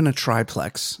 So I live in a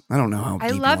triplex. I don't know how. I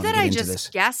love that I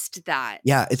just guessed that.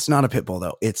 Yeah, it's not a pit bull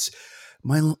though. It's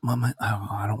my. Oh,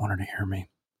 I don't want her to hear me.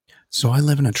 So I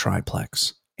live in a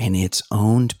triplex, and it's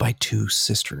owned by two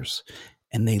sisters,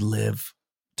 and they live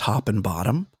top and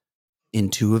bottom in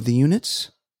 2 of the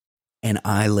units, and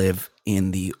I live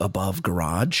in the above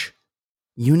garage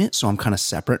unit. So I'm kind of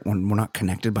separate when we're not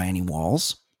connected by any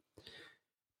walls.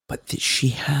 But she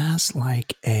has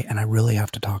like and I really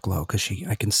have to talk low because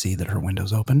I can see that her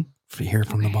window's open here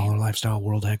from the Baller Lifestyle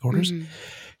World Headquarters. Mm-hmm.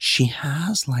 She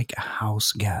has like a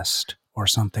house guest or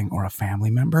something, or a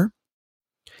family member.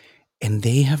 And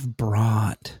they have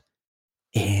brought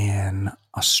an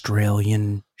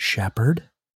Australian Shepherd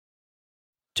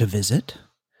to visit.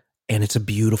 And it's a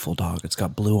beautiful dog. It's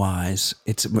got blue eyes.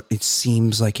 It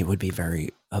seems like it would be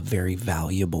a very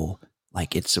valuable,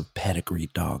 like it's a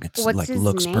pedigreed dog. It's What's like his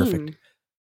looks name? perfect.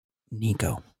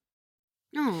 Nico.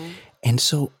 Oh. And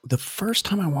so the first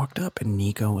time I walked up and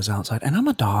Nico was outside, and I'm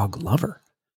a dog lover.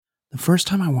 The first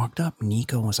time I walked up,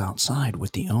 Nico was outside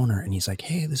with the owner, and he's like,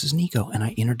 "Hey, this is Nico." And I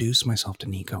introduced myself to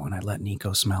Nico, and I let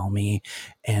Nico smell me,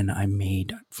 and I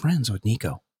made friends with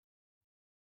Nico.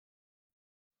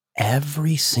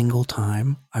 Every single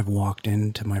time I've walked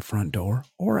into my front door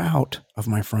or out of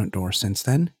my front door since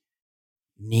then,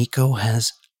 Nico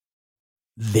has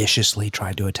viciously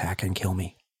tried to attack and kill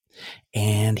me.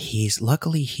 And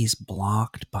luckily he's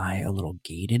blocked by a little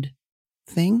gated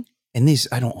thing. And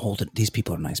I don't hold it. These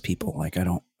people are nice people. Like I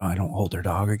don't hold their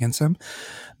dog against them.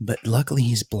 But luckily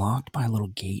he's blocked by a little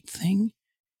gate thing.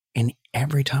 And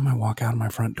every time I walk out of my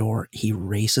front door, he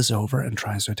races over and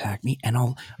tries to attack me. And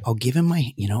I'll give him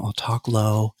I'll talk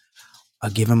low. I'll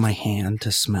give him my hand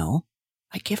to smell.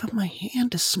 I give him my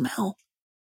hand to smell.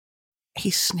 He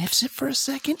sniffs it for a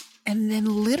second and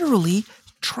then literally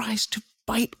tries to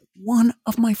bite one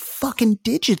of my fucking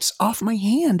digits off my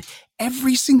hand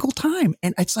every single time.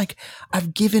 And it's like,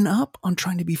 I've given up on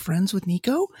trying to be friends with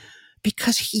Nico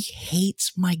because he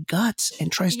hates my guts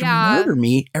and tries to murder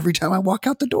me every time I walk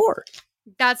out the door.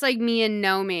 That's like me and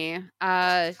Nomi.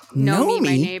 Nomi,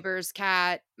 my neighbor's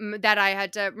cat, that I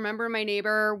had to remember. My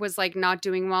neighbor was like not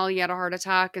doing well. He had a heart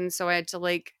attack. And so I had to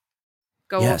like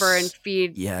go over and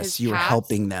feed his you were cats.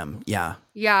 helping them. Yeah.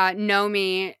 Yeah.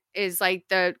 Nomi is like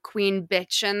the queen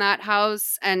bitch in that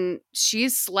house, and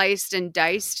she's sliced and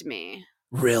diced me.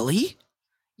 Really?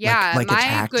 Yeah, like my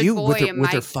attacked good you boy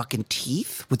with her fucking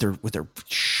teeth, with her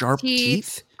sharp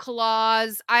teeth,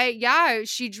 claws.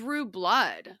 She drew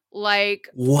blood, like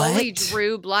fully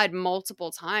drew blood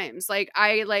multiple times. Like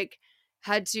I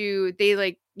had to.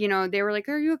 They they were like,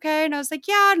 "Are you okay?" And I was like,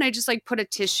 "Yeah," and I just like put a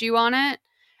tissue on it,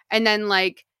 and then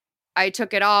like I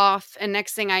took it off, and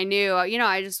next thing I knew,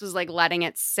 I just was like letting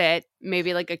it sit,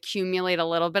 maybe like accumulate a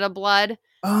little bit of blood.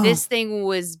 Oh. This thing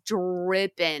was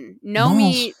dripping.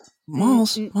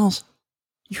 Malls,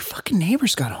 your fucking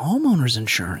neighbor's got homeowners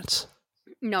insurance.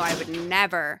 No, I would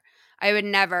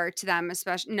never to them,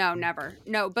 especially. No, never.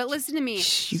 No, but listen to me.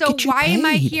 So why am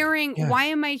I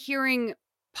hearing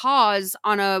pause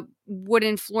on a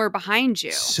wooden floor behind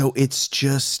you. So it's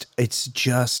just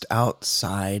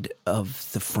outside of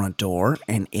the front door,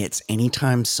 and it's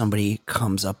anytime somebody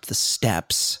comes up the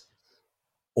steps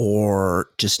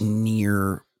or just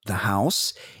near the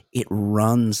house, it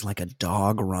runs like a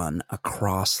dog run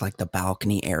across like the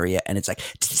balcony area, and it's like,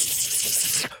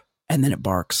 and then it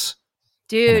barks.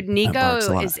 Dude,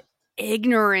 Nico is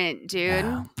ignorant,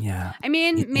 dude. Yeah. I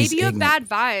mean, maybe you have bad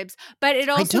vibes, but it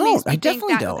also makes me think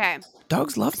that, okay,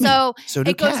 dogs love me. So do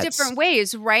it goes cats. different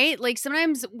ways, right? Like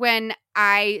sometimes when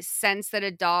I sense that a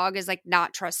dog is like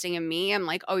not trusting in me, I'm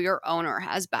like, oh, your owner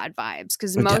has bad vibes,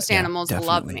 because most animals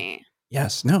love me.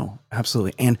 Yes, no,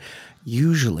 absolutely. And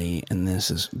usually, and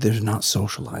they're not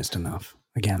socialized enough.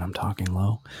 Again, I'm talking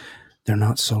low. They're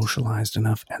not socialized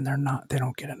enough, and they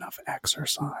don't get enough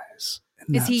exercise.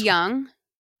 Is he young?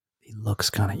 He looks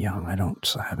kind of young. I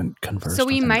haven't conversed so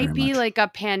with he him might very be much. Like a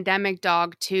pandemic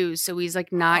dog too. So he's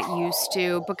like not used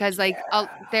to, because like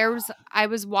I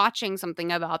was watching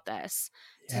something about this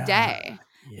today.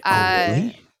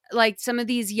 Really? Like some of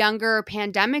these younger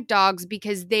pandemic dogs,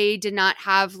 because they did not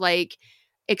have like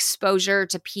exposure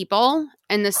to people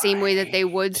in the same way that they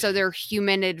would, so they're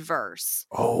human adverse.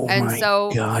 Oh, and my so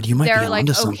God, you might they're be like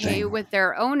onto okay something. with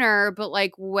their owner, but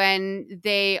like when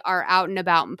they are out and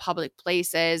about in public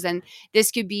places, and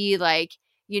this could be like,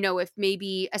 you know, if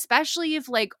maybe, especially if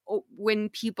like when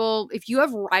people, if you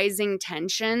have rising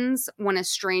tensions when a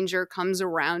stranger comes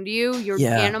around you, your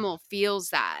animal feels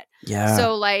that. Yeah.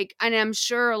 So like, and I'm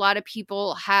sure a lot of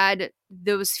people had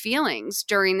those feelings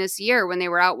during this year when they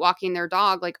were out walking their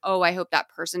dog, like, oh, I hope that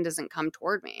person doesn't come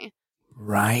toward me.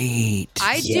 Right.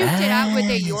 I duked it out with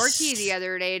a Yorkie the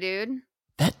other day, dude.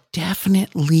 That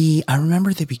definitely, I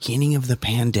remember the beginning of the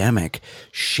pandemic,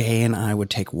 Shay and I would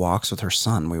take walks with her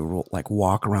son. We would like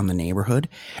walk around the neighborhood,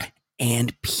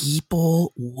 and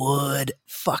people would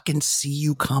fucking see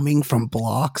you coming from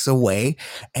blocks away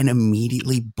and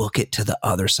immediately book it to the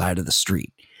other side of the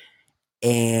street.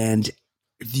 And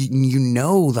you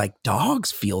know, like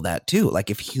dogs feel that too.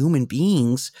 Like if human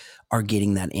beings are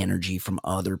getting that energy from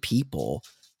other people,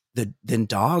 then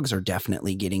dogs are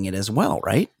definitely getting it as well,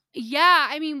 right? Yeah,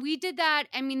 I mean, we did that.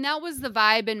 I mean, that was the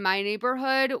vibe in my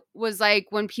neighborhood, was like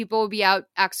when people would be out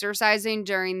exercising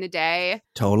during the day.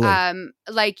 Totally.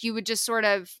 Like you would just sort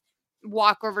of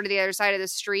walk over to the other side of the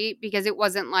street, because it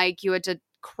wasn't like you had to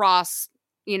cross,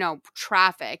 you know,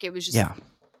 traffic. It was just,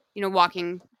 you know,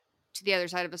 walking to the other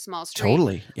side of a small street.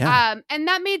 Totally. Yeah. And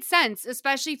that made sense,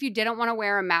 especially if you didn't want to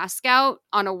wear a mask out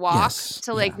on a walk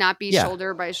to like not be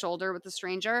shoulder by shoulder with a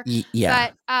stranger.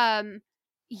 Yeah. But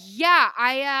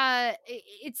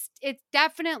it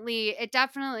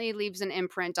definitely leaves an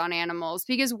imprint on animals,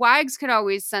 because Wags could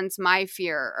always sense my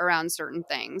fear around certain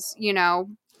things, you know?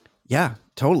 Yeah,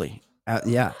 totally.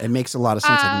 Yeah, it makes a lot of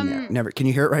sense. Can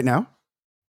you hear it right now?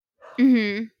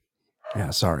 Mm-hmm. Yeah,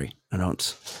 sorry.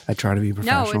 I try to be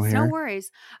professional here. No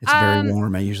worries. It's very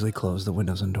warm. I usually close the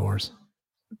windows and doors.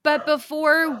 But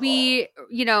before we,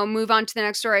 you know, move on to the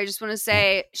next story, I just want to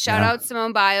say, shout out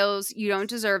Simone Biles. You don't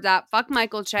deserve that. Fuck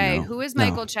Michael Che. Who is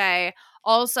Michael Che?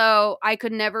 Also, I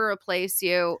could never replace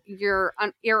you. You're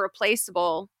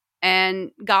irreplaceable.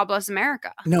 And God bless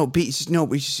America.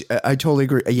 I totally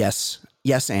agree.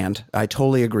 Yes, and I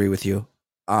totally agree with you.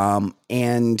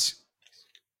 And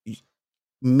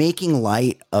making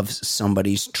light of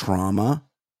somebody's trauma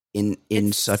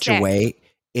in such a way,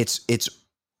 it's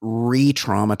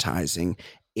re-traumatizing.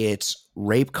 It's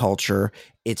rape culture.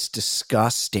 It's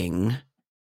disgusting.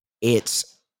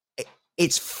 It's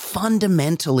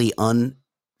fundamentally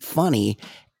unfunny,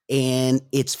 and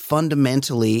it's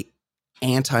fundamentally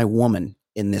anti-woman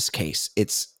in this case.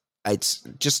 It's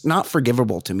just not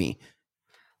forgivable to me.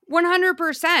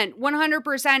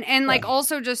 100%. And like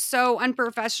also just so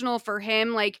unprofessional for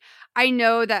him. Like, I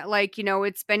know that, like, you know,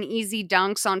 it's been easy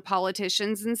dunks on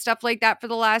politicians and stuff like that for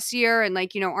the last year, and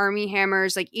like, you know, Army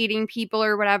Hammers like eating people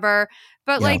or whatever.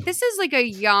 But like, this is like a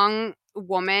young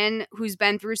woman who's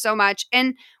been through so much.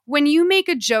 And when you make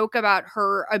a joke about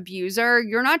her abuser,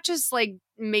 you're not just like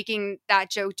making that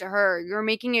joke to her, you're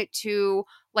making it to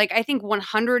like, I think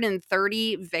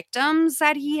 130 victims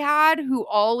that he had, who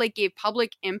all like gave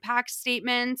public impact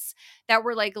statements that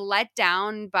were like let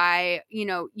down by, you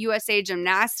know, USA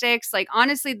Gymnastics. Like,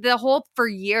 honestly, the whole for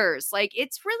years, like,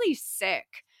 it's really sick.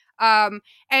 And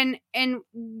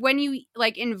when you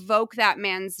like invoke that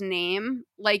man's name,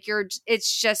 like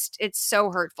it's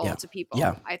so hurtful to people.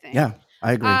 I think. Yeah,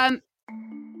 I agree.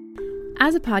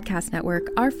 As a podcast network,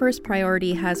 our first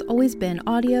priority has always been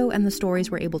audio and the stories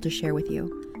we're able to share with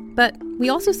you. But we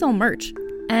also sell merch,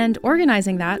 and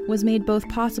organizing that was made both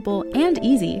possible and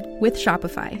easy with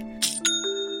Shopify.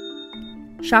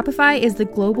 Shopify is the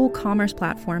global commerce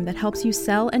platform that helps you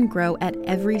sell and grow at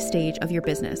every stage of your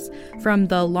business. From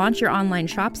the launch your online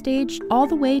shop stage, all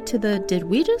the way to the did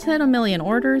we just hit 1 million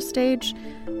orders stage?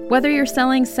 Whether you're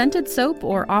selling scented soap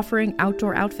or offering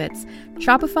outdoor outfits,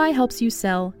 Shopify helps you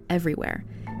sell everywhere.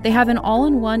 They have an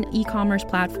all-in-one e-commerce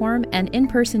platform and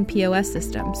in-person POS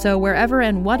system, so wherever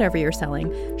and whatever you're selling,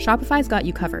 Shopify's got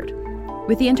you covered.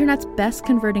 With the internet's best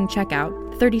converting checkout,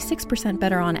 36%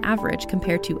 better on average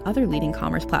compared to other leading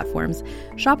commerce platforms,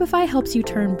 Shopify helps you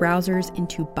turn browsers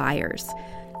into buyers.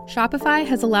 Shopify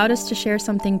has allowed us to share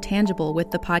something tangible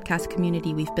with the podcast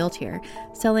community we've built here,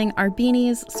 selling our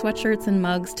beanies, sweatshirts, and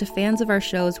mugs to fans of our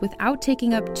shows without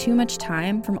taking up too much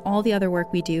time from all the other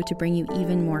work we do to bring you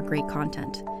even more great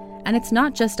content. And it's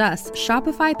not just us.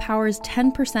 Shopify powers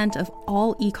 10% of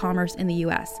all e-commerce in the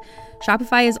US.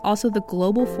 Shopify is also the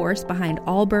global force behind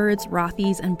Allbirds,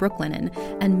 Rothy's, and Brooklinen,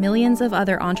 and millions of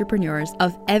other entrepreneurs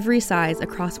of every size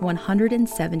across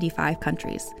 175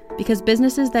 countries. Because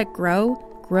businesses that grow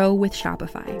with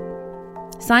Shopify.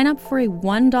 Sign up for a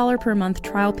 $1 per month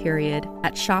trial period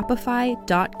at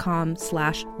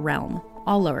shopify.com/realm,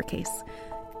 all lowercase.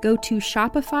 Go to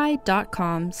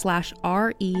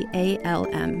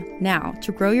shopify.com/REALM now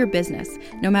to grow your business,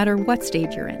 no matter what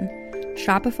stage you're in.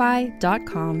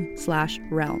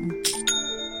 Shopify.com/realm.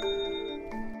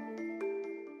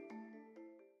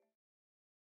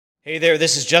 Hey there,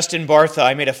 this is Justin Bartha.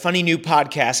 I made a funny new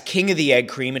podcast, King of the Egg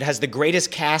Cream. It has the greatest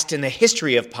cast in the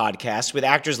history of podcasts with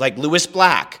actors like Louis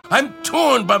Black. I'm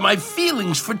torn by my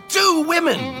feelings for two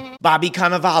women. Bobby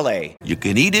Cannavale. You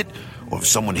can eat it, or if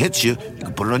someone hits you, you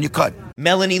can put it on your cut.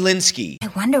 Melanie Linsky. I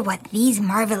wonder what these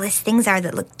marvelous things are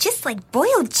that look just like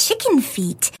boiled chicken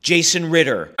feet. Jason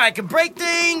Ritter. I can break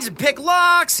things and pick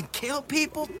locks and kill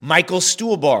people. Michael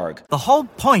Stuhlbarg. The whole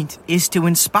point is to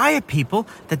inspire people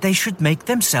that they should make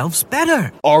themselves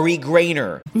better. Ari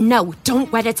Grainer. No,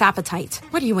 don't whet its appetite.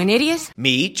 What are you, an idiot?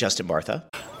 Me, Justin Bartha.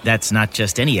 That's not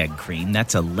just any egg cream,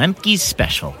 that's a Lemke's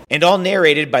special. And all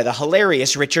narrated by the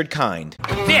hilarious Richard Kind.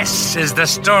 This is the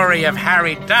story of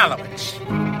Harry Dalowitz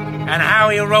and how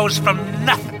he rose from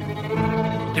nothing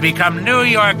to become New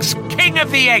York's King of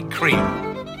the Egg Cream.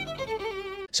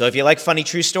 So if you like funny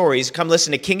true stories, come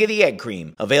listen to King of the Egg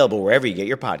Cream, available wherever you get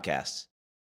your podcasts.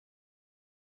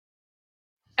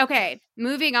 Okay,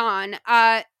 moving on.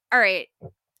 All right.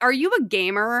 Are you a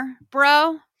gamer,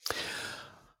 bro?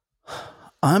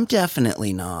 I'm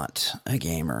definitely not a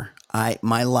gamer.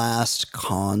 My last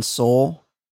console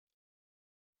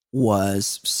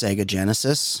was Sega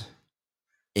Genesis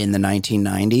in the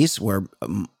 1990s, where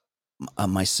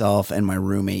myself and my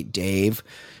roommate Dave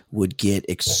would get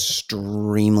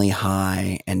extremely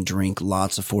high and drink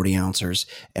lots of 40 ounces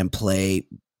and play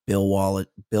Bill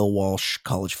Walsh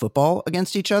college football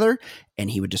against each other,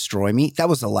 and he would destroy me. That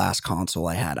was the last console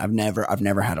I had. I've never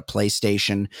had a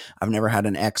PlayStation. I've never had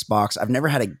an Xbox. I've never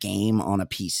had a game on a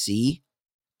PC.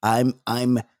 I'm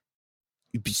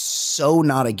so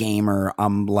not a gamer.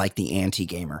 I'm like the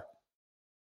anti-gamer.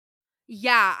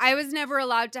 Yeah, I was never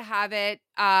allowed to have it.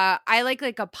 I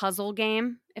like a puzzle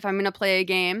game if I'm going to play a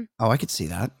game. Oh, I could see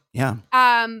that. Yeah.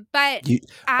 But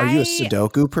are you a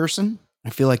Sudoku person? I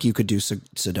feel like you could do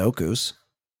Sudokus.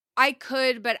 I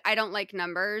could, but I don't like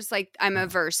numbers. Like, I'm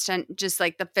averse to just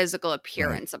like the physical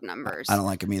appearance of numbers. I don't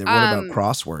like them either. What about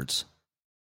crosswords?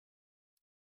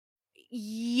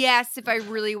 Yes, if I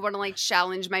really want to like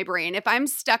challenge my brain. If I'm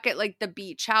stuck at like the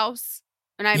beach house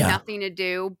and I have nothing to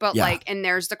do, but and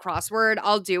there's the crossword,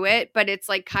 I'll do it. But it's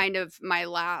like kind of my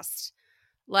last,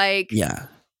 I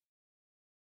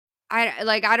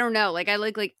don't know. Like I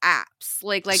like apps.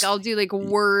 Like I'll do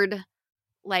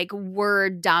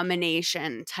word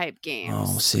domination type games.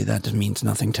 Oh, see, that means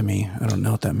nothing to me. I don't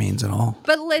know what that means at all.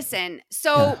 But listen,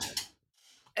 so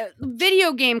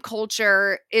video game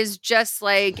culture is just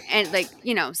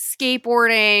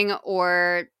skateboarding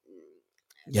or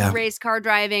race car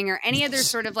driving or any other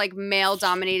sort of like male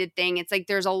dominated thing. It's like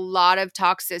there's a lot of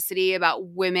toxicity about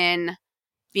women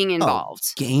being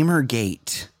involved.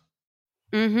 Gamergate.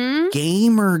 Mm-hmm.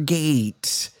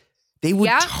 Gamergate. They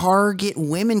would target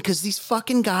women because these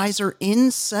fucking guys are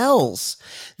incels.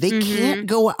 They can't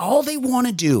go. All they want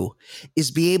to do is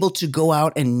be able to go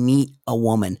out and meet a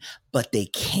woman, but they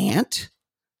can't.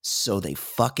 So they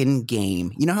fucking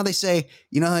game. You know how they say?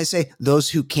 Those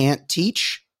who can't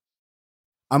teach.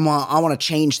 I want to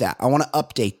change that. I want to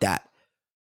update that.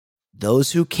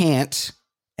 Those who can't,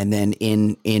 and then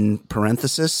in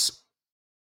parenthesis,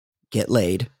 get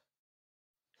laid.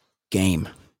 Game.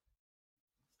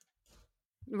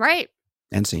 Right.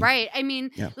 And see. Right. I mean,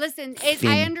 listen,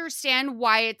 I understand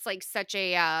why it's like such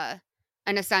a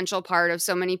an essential part of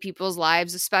so many people's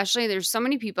lives, especially there's so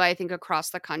many people, I think,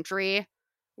 across the country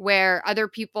where other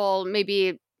people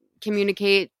maybe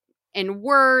communicate in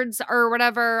words or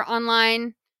whatever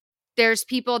online. There's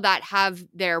people that have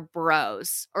their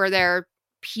bros or their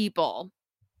people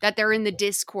that they're in the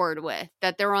Discord with,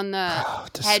 that they're on the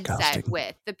headset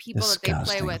with, the people that they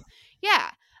play with. Yeah.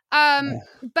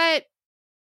 But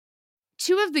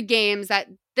two of the games that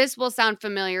this will sound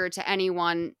familiar to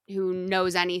anyone who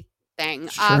knows anything.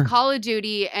 Sure. Call of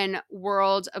Duty and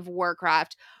World of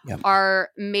Warcraft are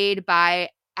made by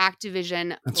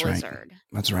Activision Blizzard. Right.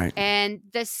 That's right. And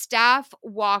the staff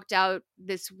walked out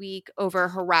this week over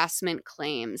harassment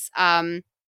claims. And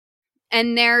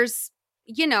there's,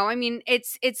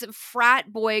 it's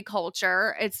frat boy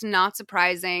culture. It's not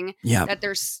surprising that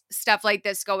there's stuff like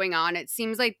this going on. It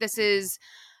seems like this is,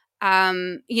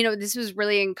 this was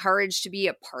really encouraged to be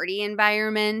a party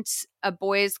environment, a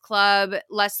boys club.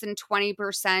 Less than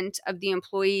 20% of the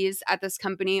employees at this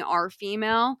company are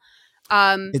female.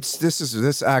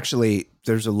 This actually,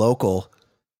 there's a local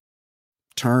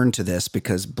turn to this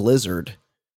because Blizzard,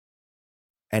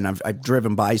 and I've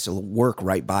driven by, so work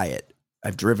right by it.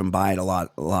 I've driven by it a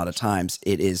lot of times.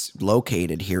 It is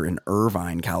located here in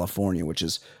Irvine, California, which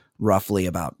is roughly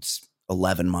about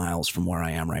 11 miles from where I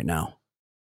am right now.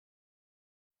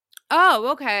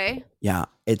 Oh, okay. Yeah,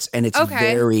 it's like a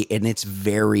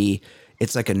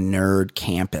nerd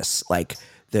campus. Like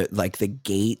the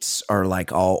gates are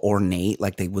like all ornate,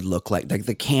 like they would look like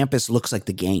the campus looks like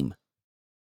the game.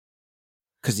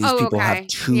 Because these people have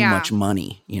too much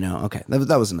money, Okay,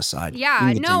 that was an aside.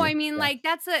 Yeah, no, I mean, like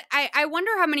I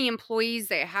wonder how many employees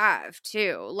they have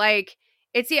too. Like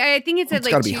I think it said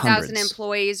like 2,000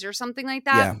 employees or something like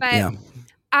that.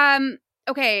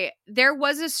 Okay, there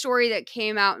was a story that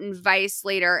came out in Vice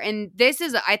later, and this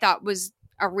is I thought was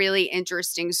a really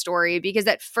interesting story because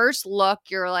at first look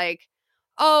you're like,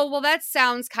 oh, well, that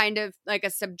sounds kind of like a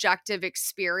subjective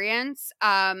experience,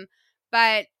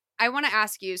 but I want to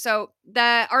ask you. So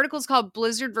the article is called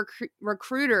Blizzard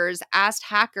Recruiters Asked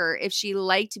Hacker If She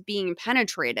Liked Being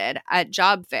Penetrated at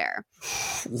Job Fair.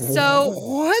 So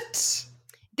what?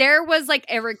 There was like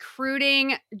a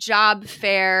recruiting job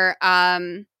fair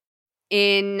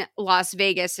in Las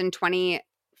Vegas in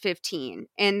 2015.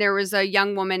 And there was a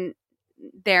young woman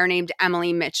there named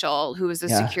Emily Mitchell, who was a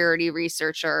security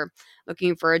researcher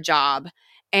looking for a job.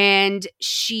 And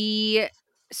she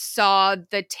saw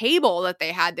the table that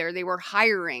they had there. They were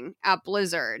hiring at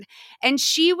Blizzard, and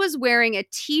she was wearing a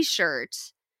t-shirt.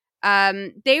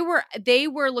 They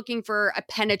were looking for a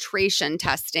penetration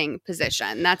testing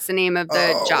position. That's the name of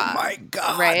the job. Oh my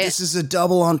God. Right? This is a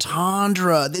double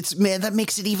entendre. That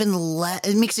makes it even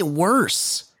it makes it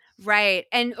worse. Right.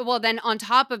 And well, then on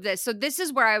top of this, so this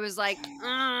is where I was like,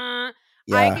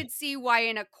 I could see why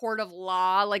in a court of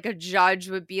law, like a judge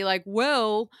would be like,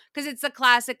 well, because it's a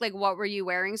classic, like, what were you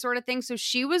wearing sort of thing. So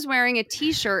she was wearing a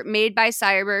t-shirt made by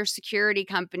cybersecurity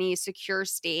company Secure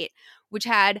State, which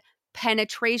had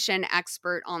penetration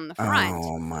expert on the front.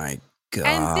 Oh my God.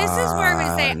 And this is where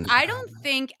I'm going to say, I don't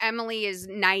think Emily is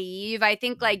naive. I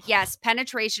think, like, yes,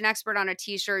 penetration expert on a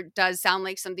t-shirt does sound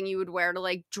like something you would wear to,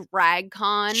 like, drag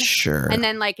con. Sure. And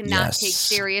then, like, not take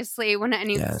seriously when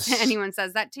anyone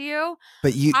says that to you.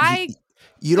 But you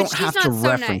don't have to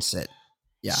reference it.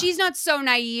 Yeah. She's not so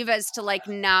naive as to, like,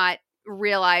 not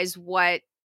realize what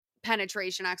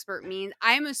penetration expert means.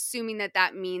 I'm assuming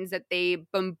that means that they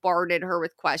bombarded her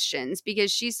with questions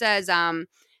because she says,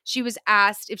 she was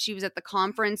asked if she was at the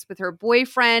conference with her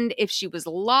boyfriend, if she was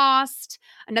lost.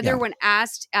 Another one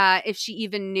asked if she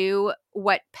even knew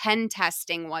what pen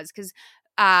testing was, because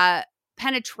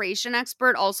penetration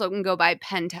expert also can go by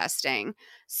pen testing.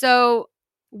 So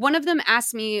one of them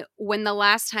asked me when the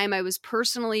last time I was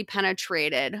personally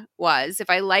penetrated was, if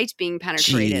I liked being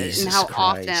penetrated, and how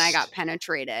often I got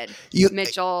penetrated.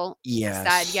 Mitchell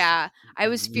said, I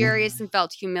was furious and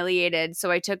felt humiliated,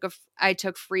 so I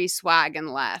took free swag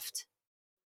and left.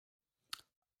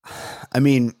 I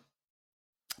mean,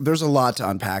 there's a lot to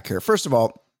unpack here. First of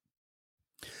all,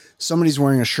 somebody's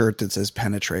wearing a shirt that says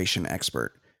penetration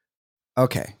expert.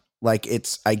 Okay. Like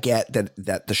I get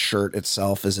that the shirt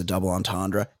itself is a double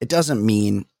entendre. It doesn't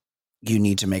mean you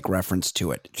need to make reference to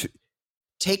it.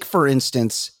 Take, for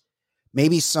instance,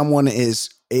 maybe someone is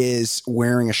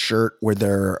wearing a shirt where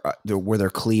their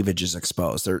cleavage is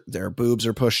exposed. Their boobs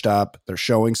are pushed up. They're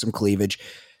showing some cleavage.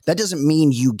 That doesn't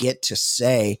mean you get to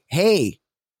say, "Hey,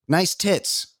 nice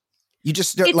tits." You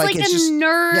just it's like a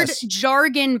nerd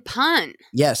jargon pun.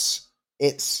 Yes,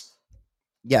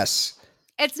 yes.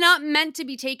 It's not meant to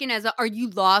be taken as are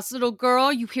you lost, little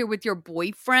girl? You here with your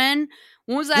boyfriend?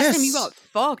 When was the last time you got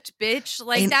fucked, bitch?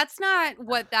 Like, that's not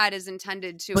what that is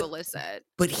intended to elicit.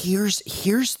 But here's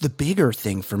the bigger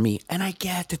thing for me. And I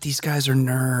get that these guys are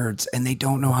nerds and they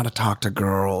don't know how to talk to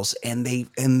girls and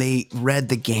they read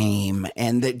the game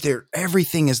and they're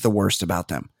everything is the worst about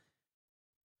them.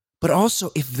 But also,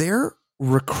 if they're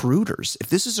recruiters, if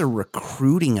this is a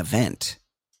recruiting event,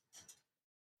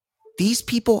 these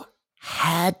people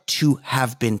had to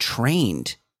have been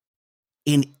trained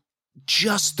in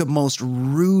just the most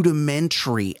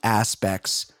rudimentary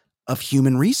aspects of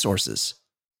human resources.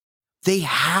 They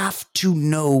have to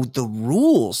know the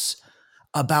rules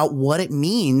about what it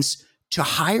means to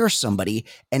hire somebody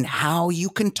and how you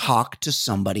can talk to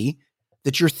somebody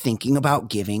that you're thinking about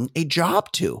giving a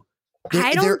job to.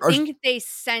 I don't think they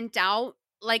sent out,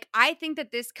 like, I think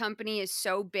that this company is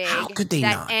so big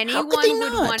that anyone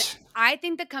would want. I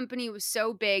think the company was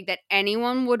so big that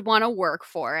anyone would want to work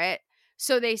for it.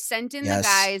 So they sent in the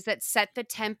guys that set the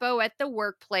tempo at the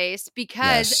workplace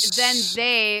because then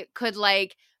they could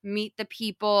like meet the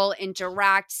people,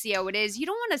 interact, see how it is. You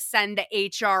don't want to send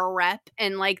the HR rep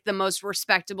and like the most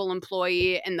respectable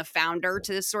employee and the founder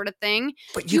to this sort of thing.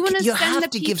 But you have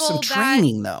to give some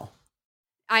training though.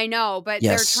 I know, but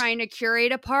they're trying to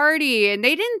curate a party and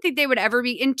they didn't think they would ever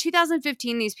be. In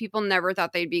 2015, these people never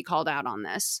thought they'd be called out on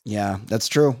this. Yeah, that's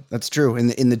true. That's true.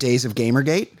 In the days of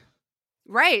Gamergate.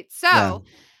 Right. So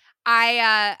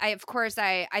I of course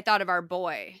I thought of our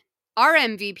boy, our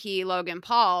MVP, Logan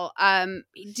Paul.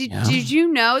 Did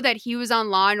you know that he was on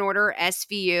Law and Order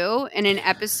SVU in an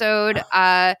episode?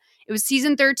 It was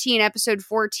season 13, episode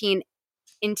 14,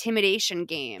 Intimidation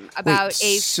Game, about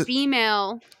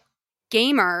female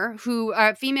gamer who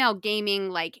female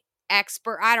gaming like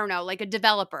expert, I don't know, like a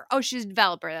developer. Oh, she's a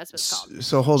developer, that's what it's called.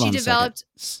 So hold on. She developed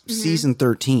season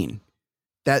 13.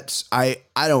 That's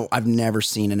I've never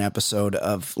seen an episode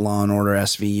of Law and Order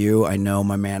SVU. I know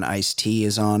my man Ice-T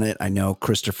is on it. I know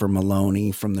Christopher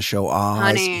Maloney from the show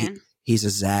Oz. He's a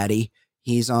zaddy.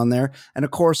 He's on there. And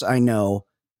of course I know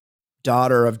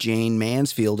daughter of Jane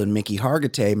Mansfield and Mickey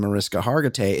Hargitay, Mariska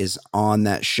Hargitay, is on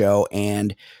that show,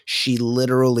 and she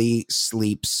literally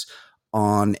sleeps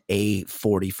on a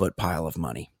 40-foot pile of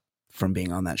money from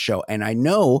being on that show. And I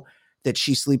know that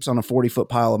she sleeps on a 40-foot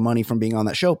pile of money from being on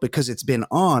that show because it's been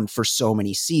on for so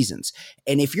many seasons.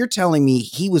 And if you're telling me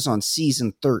he was on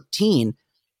season 13,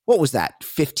 what was that,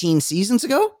 15 seasons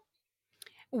ago?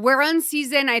 We're on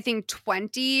season, I think,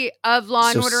 20 of Law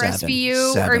and Order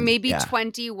SVU, or maybe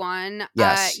 21.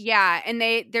 Yes. And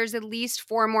there's at least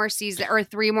 4 more seasons or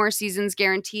 3 more seasons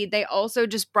guaranteed. They also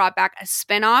just brought back a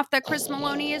spinoff that Chris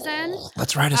Maloney is in.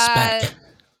 Let's write a spec.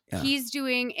 He's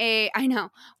doing I know.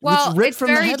 Well, it's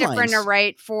very different to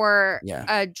write for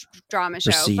a drama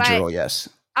show. Procedural, but, yes.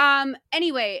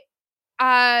 Anyway,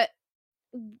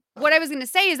 what I was going to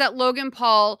say is that Logan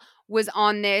Paul was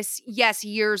on this,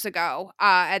 years ago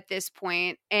at this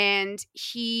point. And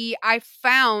I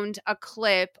found a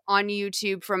clip on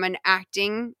YouTube from an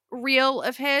acting reel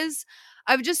of his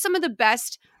of just some of the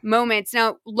best moments.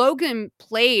 Now, Logan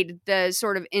played the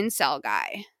sort of incel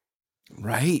guy.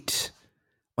 Right.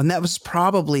 And that was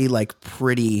probably like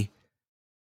pretty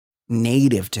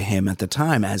native to him at the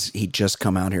time, as he'd just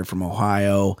come out here from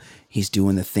Ohio. He's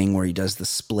doing the thing where he does the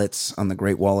splits on the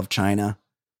Great Wall of China.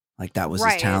 Like that was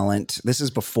his talent. This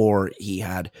is before he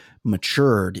had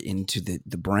matured into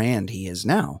the brand he is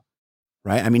now.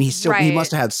 Right. I mean, he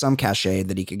must have had some cachet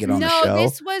that he could get on the show.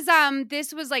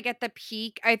 This was like at the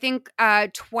peak. I think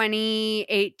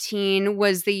 2018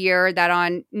 was the year that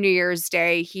on New Year's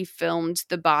Day he filmed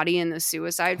The Body in the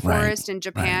Suicide Forest in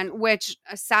Japan, which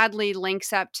sadly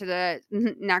links up to the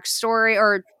next story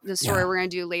or the story we're going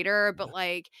to do later. But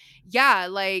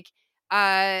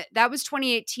that was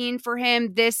 2018 for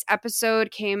him. This episode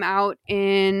came out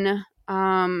in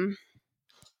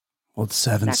it's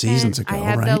 7 seasons ago, I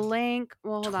have right? the link.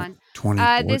 Well, hold on.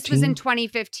 2014? This was in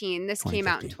 2015. This came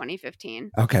out in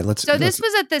 2015. Okay, this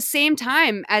was at the same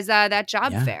time as that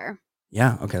job fair.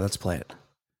 Yeah, okay, let's play it.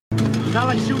 Not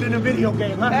like shooting a video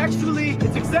game, huh? Actually,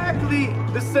 it's exactly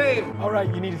the same. All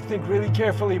right, you need to think really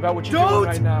carefully about what you're doing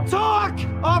right now. Don't talk,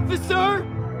 officer!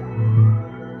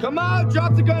 Come on,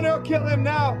 drop the gun or I'll kill him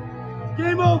now.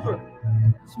 Game over.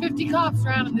 There's 50 cops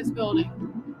surrounding this building.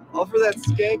 All for that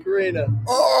skank arena.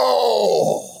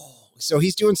 Oh! So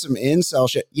he's doing some incel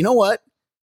shit. You know what?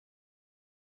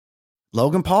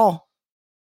 Logan Paul,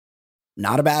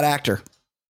 not a bad actor.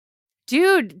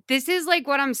 Dude, this is like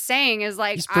what I'm saying is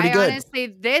like, honestly,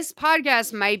 this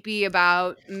podcast might be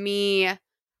about me,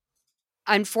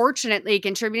 unfortunately,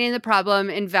 contributing to the problem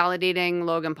and validating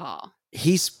Logan Paul.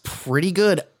 He's pretty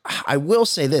good. I will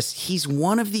say this. He's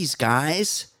one of these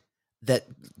guys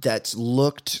that's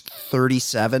looked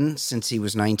 37 since he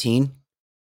was 19.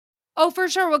 Oh, for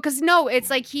sure. Well, because no, it's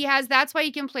like that's why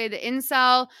he can play the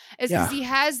incel, is because he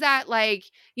has that, like,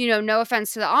 no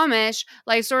offense to the Amish,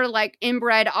 like sort of like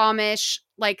inbred Amish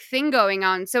like thing going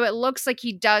on. So it looks like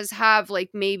he does have like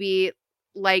maybe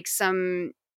like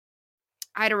some,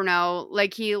 I don't know,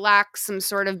 like he lacks some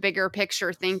sort of bigger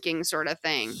picture thinking sort of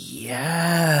thing.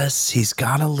 Yes, he's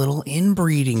got a little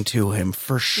inbreeding to him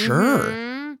for sure.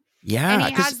 Mm-hmm. Yeah. And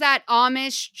he has that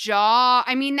Amish jaw.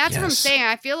 I mean, that's what I'm saying.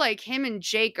 I feel like him and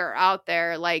Jake are out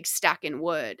there like stacking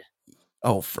wood.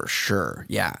 Oh, for sure.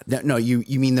 Yeah. No,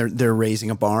 you mean they're raising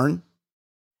a barn?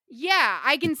 Yeah,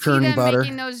 I can see them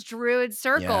making those druid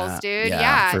circles, dude.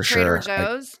 Yeah, for Trader sure.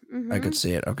 Joe's. I could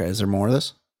see it. Okay, is there more of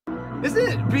this?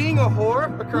 Isn't being a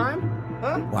whore a crime?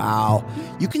 Huh? Wow.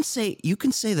 You can say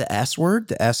the S word,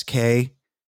 the SK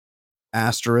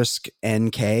asterisk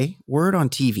NK word on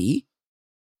TV.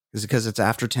 Is it because it's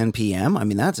after 10 p.m.? I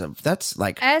mean, that's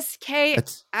like SK.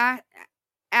 What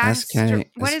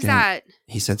is that?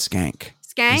 He said skank.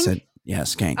 Skank? He said, yeah,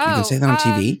 skank. Oh, you can say that on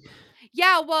TV?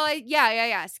 Yeah, well,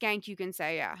 yeah. Skank, you can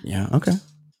say, yeah. Yeah, okay.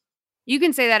 You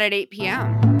can say that at 8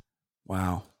 p.m.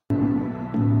 Wow.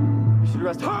 You should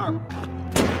arrest her.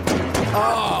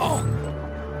 Oh!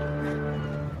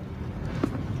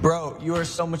 Bro, you are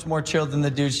so much more chill than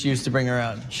the dudes she used to bring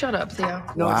around. Shut up, Theo.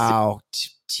 Wow.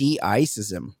 T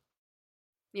ices him.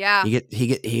 Yeah.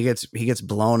 He gets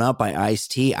blown up by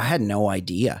Ice-T. I had no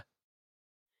idea.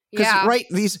 Yeah. Right,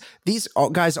 these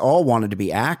guys all wanted to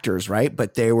be actors, right?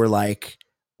 But they were like,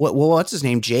 what's his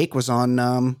name? Jake was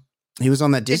on he was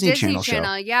on that Disney Channel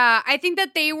show. Yeah. I think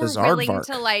that they were willing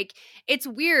to, like, it's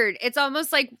weird. It's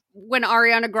almost like when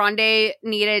Ariana Grande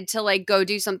needed to like go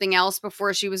do something else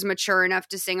before she was mature enough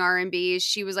to sing R&B.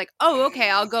 She was like, "Oh, okay,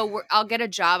 I'll get a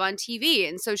job on TV,"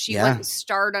 and so she went and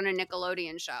starred on a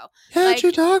Nickelodeon show. Yeah, like,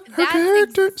 she talked. Her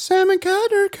character, Sam and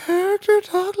Cat, her character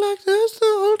talked like this the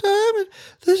whole time, and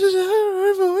this is how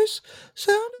her voice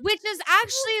sounded. Which is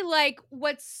actually like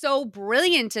what's so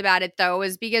brilliant about it, though,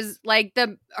 is because like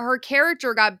her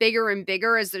character got bigger and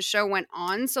bigger as the show went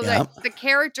on, so that the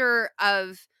character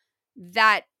of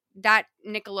that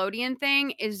Nickelodeon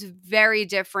thing is very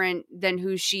different than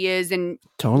who she is, and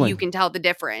you can tell the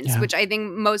difference, which I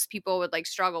think most people would like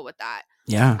struggle with that.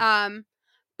 Yeah.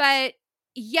 But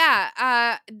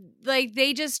yeah, like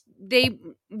they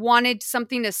wanted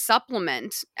something to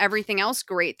supplement everything else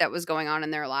great that was going on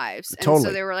in their lives. And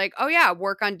so they were like, "Oh yeah,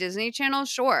 work on Disney Channel,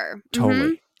 sure." Totally.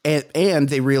 Mm-hmm. And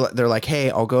they're like, hey,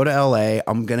 I'll go to LA.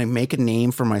 I'm gonna make a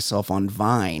name for myself on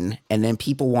Vine, and then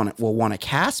people will want to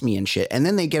cast me and shit. And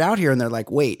then they get out here and they're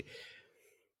like, wait,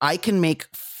 I can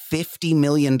make $50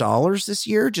 million this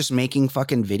year just making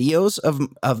fucking videos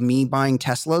of me buying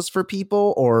Teslas for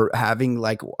people or having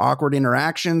like awkward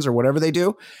interactions or whatever they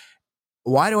do.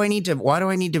 Why do I need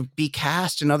to be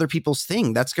cast in other people's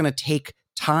thing? That's gonna take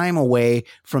time away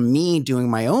from me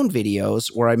doing my own videos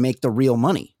where I make the real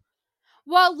money.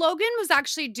 Well, Logan was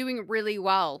actually doing really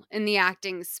well in the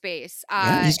acting space.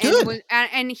 Yeah, he's good.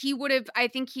 And he would have, I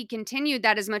think he continued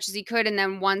that as much as he could. And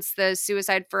then once the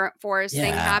Suicide Forest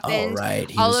thing happened,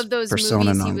 all of those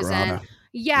movies he was in.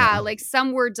 Yeah, like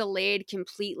some were delayed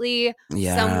completely.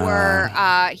 Yeah. Some were,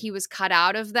 he was cut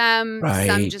out of them. Right.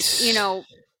 Some just,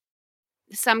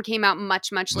 some came out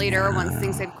much, much later once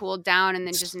things had cooled down and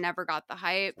then just never got the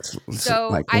hype. So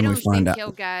like I don't think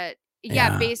he'll get...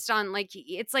 Yeah, based on like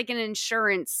it's like an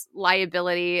insurance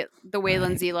liability the way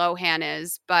Lindsay Lohan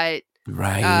is, but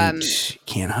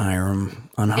can't hire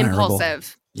him. Unhirable.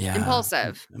 Impulsive. Yeah,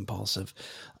 impulsive.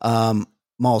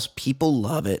 Malls, people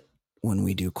love it when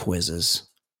we do quizzes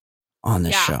on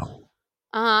this show.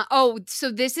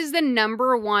 So this is the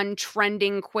number one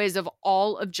trending quiz of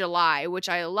all of July, which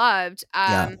I loved.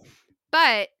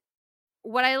 But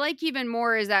what I like even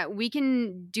more is that we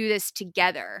can do this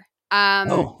together.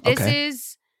 This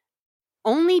is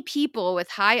only people with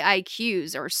high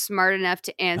IQs are smart enough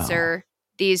to answer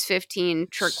these 15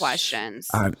 trick questions.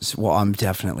 I'm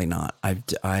definitely not. I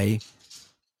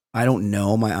don't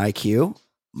know my IQ,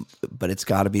 but it's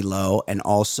got to be low. And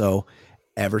also,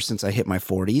 ever since I hit my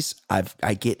 40s,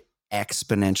 I get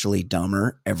exponentially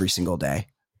dumber every single day.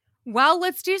 Well,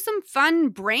 let's do some fun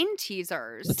brain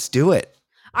teasers. Let's do it.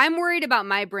 I'm worried about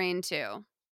my brain too.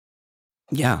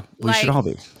 Yeah, we should all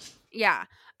be. Yeah.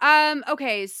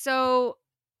 Okay, so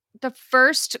the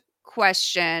first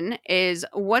question is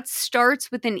what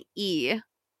starts with an E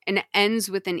and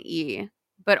ends with an E,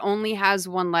 but only has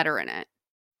one letter in it?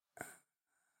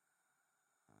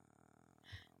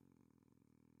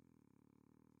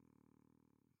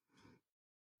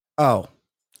 Oh,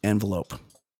 envelope.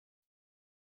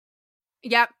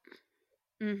 Yep.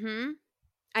 Mm-hmm.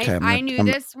 Okay, I knew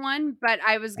this one, but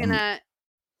I was gonna.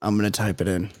 I'm gonna type it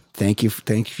in. Thank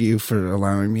you for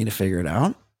allowing me to figure it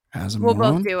out. We'll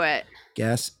both do it.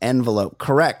 Guess envelope.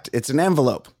 Correct. It's an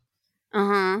envelope.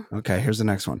 Uh-huh. Okay, here's the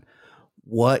next one.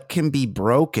 What can be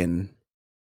broken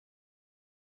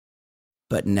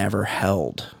but never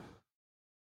held?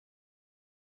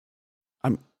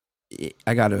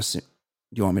 I got to assume.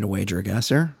 Do you want me to wager a guess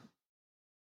here?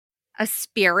 A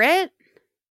spirit?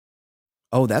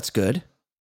 Oh, that's good.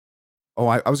 Oh,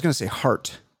 I was going to say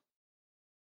heart.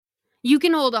 You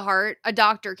can hold a heart. A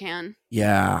doctor can.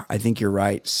 Yeah, I think you're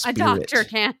right. Spirit. A doctor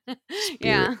can.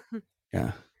 Yeah.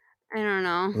 Yeah. I don't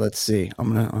know. Let's see.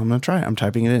 I'm gonna try. I'm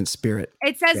typing it in. Spirit.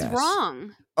 It says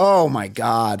wrong. Oh my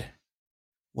God.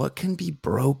 What can be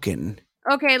broken?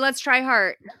 Okay, let's try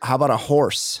heart. How about a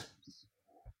horse?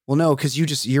 Well, no, because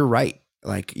you're right.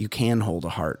 Like you can hold a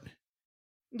heart.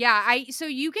 Yeah, so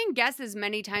you can guess as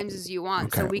many times as you want.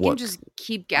 Okay, so we can just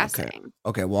keep guessing.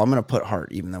 Okay, well, I'm gonna put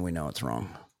heart, even though we know it's wrong.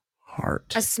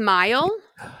 Heart. A smile?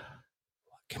 What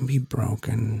can be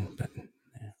broken, but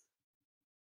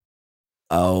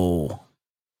oh,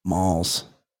 malls.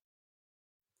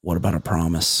 What about a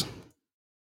promise?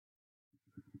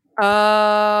 Oh,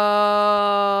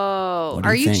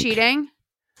 are you cheating?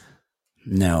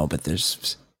 No, but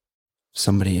there's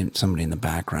somebody in the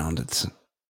background. It's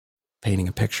painting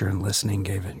a picture and listening.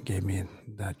 Gave me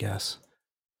that guess.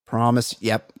 Promise.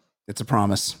 Yep, it's a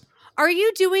promise. Are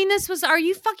you doing this? Are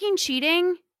you fucking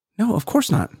cheating? No, of course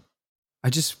not. I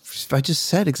just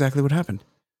said exactly what happened.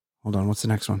 Hold on. What's the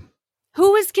next one?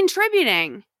 Who is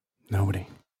contributing? Nobody.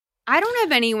 I don't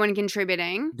have anyone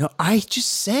contributing. No, I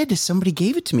just said somebody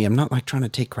gave it to me. I'm not like trying to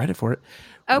take credit for it.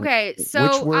 Okay,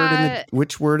 so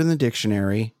which word in the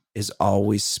dictionary is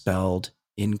always spelled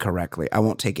incorrectly? I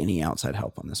won't take any outside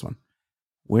help on this one.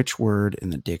 Which word in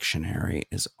the dictionary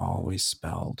is always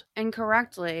spelled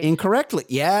incorrectly? Incorrectly.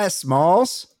 Yes,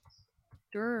 Malls.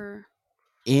 Sure.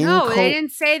 No, they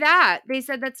didn't say that. They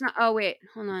said that's not. Oh, wait.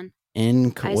 Hold on.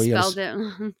 I spelled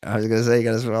it. I was going to say you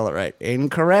got to spell it right.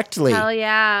 Incorrectly. Hell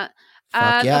yeah.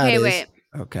 Fuck yeah, okay, wait.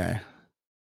 Okay.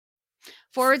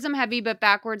 Forwards I'm heavy, but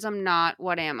backwards I'm not.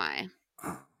 What am I?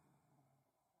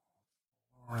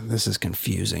 This is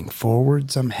confusing.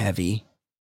 Forwards I'm heavy.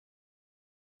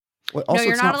 Well, also, no,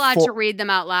 you're not allowed to read them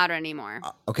out loud anymore.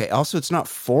 Okay. Also, it's not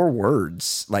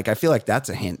forwards. Like, I feel like that's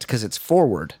a hint because it's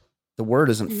forward. The word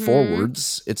isn't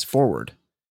forwards. It's forward.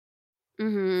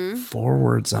 Mm-hmm.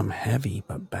 Forwards I'm heavy,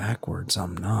 but backwards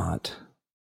I'm not.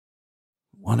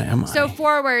 What am I? So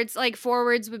forwards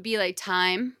would be like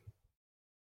time.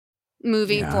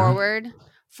 Moving forward.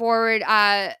 Forward.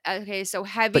 Okay, so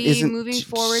heavy, moving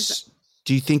forwards.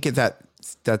 Do you think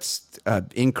that's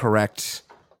incorrect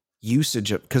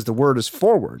usage of, because the word is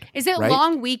forward? Is it right?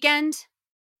 long weekend?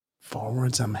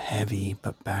 Forwards I'm heavy,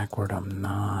 but backward I'm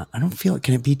not. I don't feel it.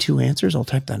 Can it be two answers? I'll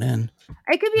type that in.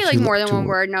 It could be like more than one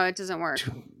word. No, it doesn't work.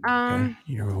 Okay.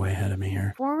 You're way ahead of me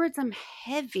here. Forwards I'm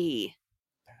heavy.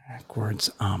 Backwards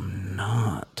I'm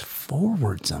not.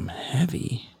 Forwards I'm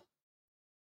heavy.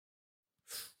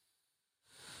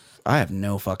 I have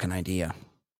no fucking idea.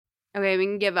 Okay, we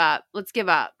can give up. Let's give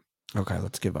up. Okay,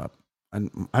 let's give up. I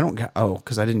don't get. Oh,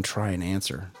 because I didn't try an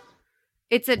answer.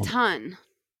 It's a ton.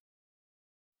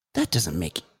 That doesn't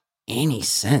make any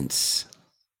sense.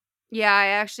 Yeah, I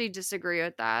actually disagree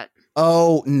with that.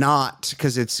 Oh, not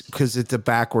because it's the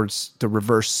backwards, the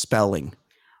reverse spelling.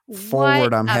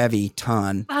 Forward, I'm heavy.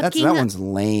 Ton. That one's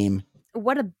lame.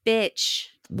 What a bitch.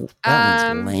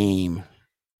 That one's lame.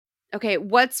 Okay,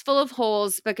 what's full of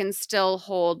holes but can still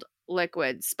hold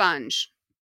liquid? Sponge.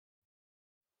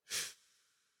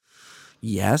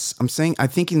 Yes, I'm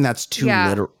thinking that's too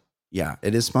literal. Yeah,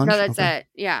 it is sponge. No, that's it.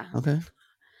 Yeah. Okay.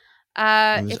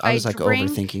 I was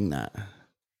overthinking that.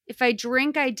 If I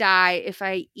drink, I die. If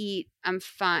I eat, I'm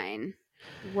fine.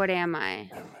 What am I?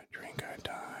 If I drink, I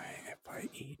die. If I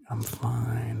eat, I'm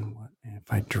fine.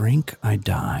 If I drink, I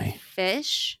die.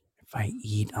 Fish? If I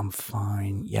eat, I'm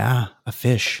fine. Yeah, a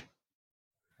fish.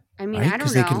 I mean, right? I don't know.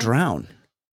 Because they can drown.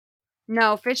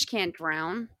 No, fish can't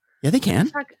drown. Yeah, they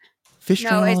can. Fish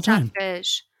drown all the time. No, it's not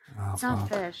fish. It's not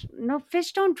fish. No,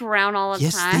 fish don't drown all the time.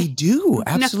 Yes, they do.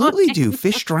 Absolutely do.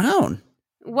 Fish drown.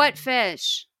 What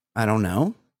fish? I don't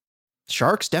know.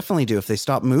 Sharks definitely do. If they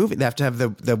stop moving, they have to have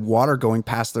the water going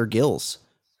past their gills.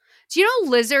 Do you know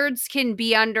lizards can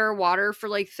be underwater for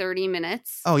like 30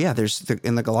 minutes? Oh yeah,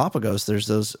 in the Galapagos, there's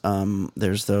those what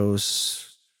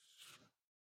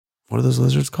are those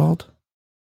lizards called?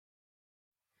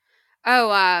 Oh,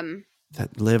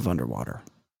 that live underwater.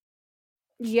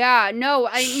 Yeah, no,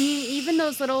 I mean, even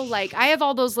those little, like, I have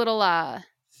all those little,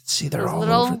 see, they're those all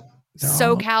little over.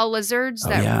 SoCal lizards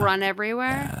that run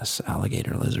everywhere. Yes,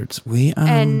 alligator lizards.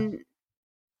 And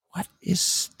what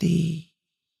is the?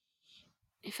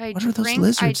 If I what are those drink,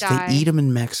 lizards? I They die. eat them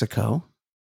in Mexico.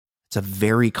 It's a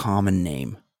very common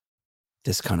name.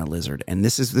 This kind of lizard, and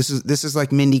this is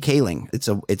like Mindy Kaling.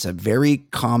 It's a very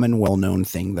common, well-known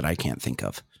thing that I can't think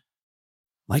of,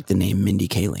 like the name Mindy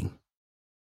Kaling.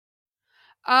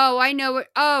 Oh, I know it.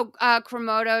 Oh,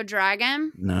 Komodo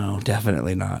dragon. No,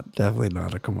 definitely not. Definitely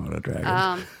not a Komodo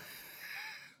dragon.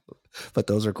 But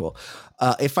those are cool.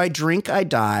 If I drink, I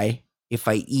die. If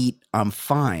I eat, I'm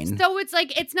fine. So it's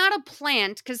like, it's not a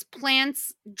plant because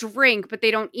plants drink, but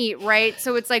they don't eat, right?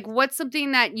 So it's like, what's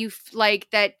something that you like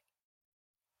that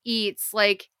eats?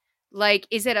 Like,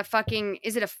 is it a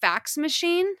fax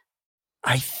machine?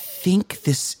 I think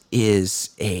this is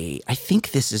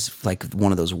like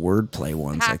one of those wordplay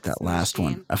ones, Fax like that last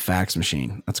machine. one, a fax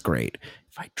machine. That's great.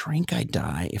 If I drink, I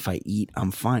die. If I eat, I'm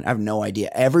fine. I have no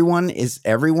idea. Everyone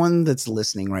that's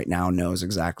listening right now knows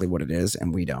exactly what it is,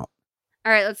 and we don't.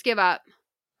 All right, let's give up.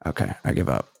 Okay, I give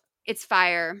up. It's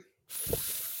fire.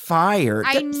 Fire.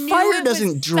 I knew fire it doesn't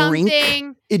was drink.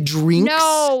 something. It drinks.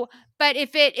 No, but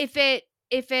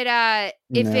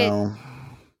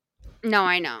no,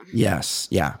 I know. Yes.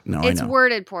 Yeah. No, I know. It's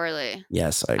worded poorly.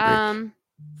 Yes, I agree.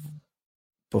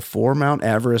 Before Mount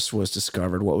Everest was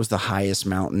discovered, what was the highest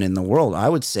mountain in the world? I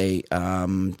would say,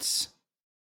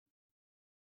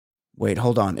 wait,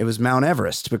 hold on. It was Mount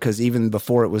Everest, because even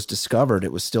before it was discovered,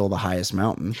 it was still the highest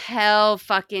mountain. Hell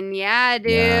fucking yeah,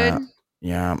 dude.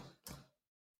 Yeah.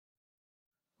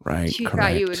 Right. You correct.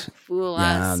 thought you would fool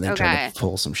us. Yeah, they tried to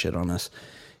pull some shit on us.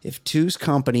 If two's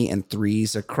company and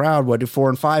three's a crowd, what do 4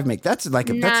 and 5 make? That's like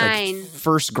that's like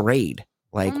first grade.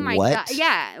 Like, oh my what? God.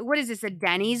 Yeah. What is this? A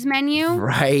Denny's menu?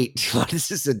 Right. What is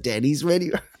this? A Denny's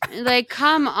menu? Like,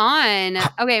 come on.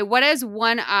 Okay. What has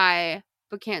one eye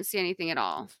but can't see anything at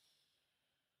all?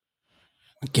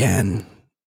 Again.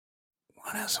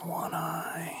 What has one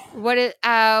eye? What is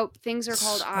things are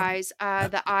called eyes.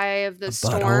 The eye of the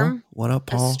storm. Butthole? What up,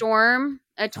 Paul? A storm,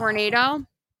 a tornado.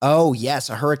 Oh,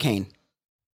 yes, a hurricane.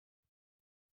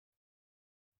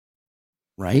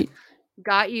 Right?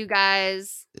 Got you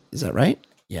guys. Is that right?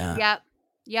 Yeah.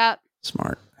 Yep.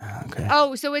 Smart. Okay.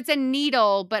 Oh, so it's a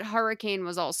needle, but hurricane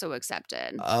was also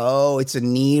accepted. Oh, it's a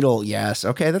needle. Yes.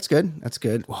 Okay, that's good. That's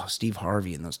good. Wow, Steve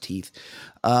Harvey and those teeth.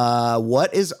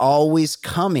 What is always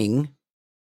coming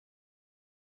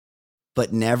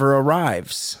but never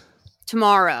arrives?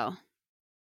 Tomorrow.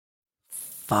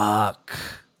 Fuck.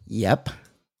 Yep.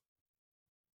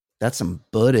 That's some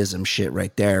Buddhism shit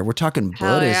right there. We're talking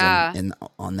Buddhism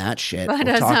on that shit.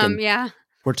 Buddhism,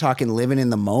 We're talking living in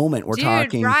the moment. We're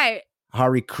talking right.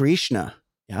 Hare Krishna.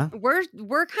 Yeah. We're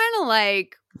kind of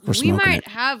like we might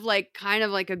have like kind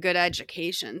of like a good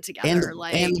education together.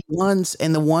 And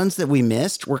the ones that we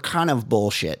missed were kind of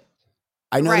bullshit.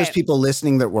 I know there's people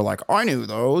listening that were like, I knew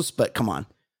those, but come on.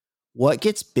 What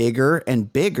gets bigger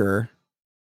and bigger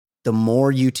the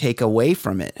more you take away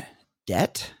from it?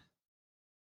 Debt?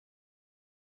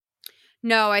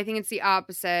 No, I think it's the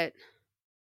opposite.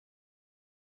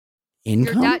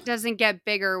 Income? Your debt doesn't get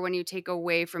bigger when you take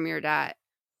away from your debt.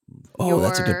 Oh,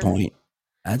 that's a good point.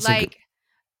 That's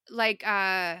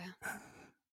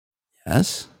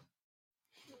yes.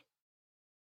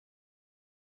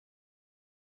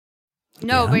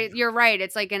 No, but you're right.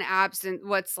 It's like an absent.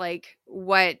 What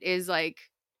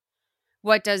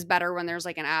does better when there's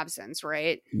like an absence,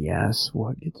 right? Yes.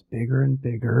 What gets bigger and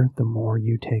bigger the more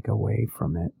you take away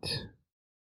from it?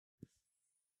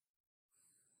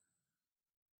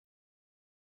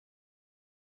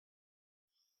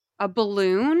 A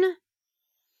balloon?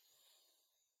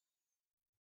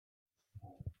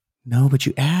 No, but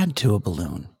you add to a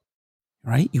balloon,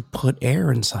 right? You put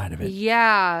air inside of it.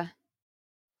 Yeah.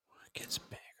 It gets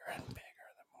bigger and bigger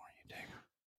the more you take.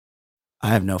 I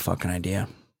have no fucking idea.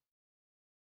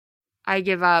 I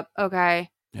give up. Okay.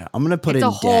 Yeah, I'm gonna put it's in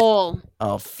a hole. Debt.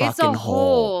 A fucking it's a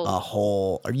hole. A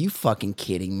hole. Are you fucking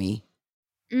kidding me?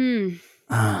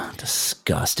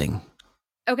 Disgusting.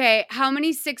 Okay, how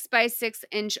many 6x6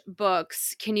 inch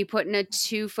books can you put in a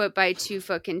 2 foot by 2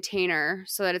 foot container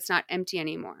so that it's not empty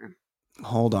anymore?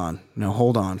 Hold on. No,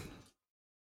 hold on.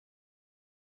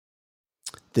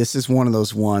 This is one of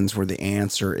those ones where the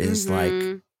answer is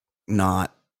like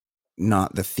not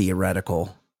the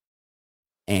theoretical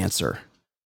answer.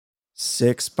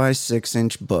 6x6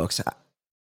 inch books.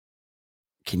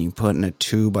 Can you put in a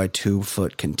 2 by 2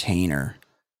 foot container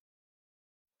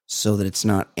so that it's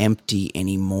not empty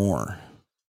anymore?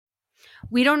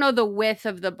 We don't know the width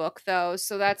of the book though,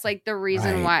 so that's like the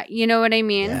reason why. You know what I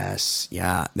mean? Yes.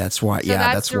 Yeah. That's why. So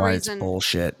that's why reason. It's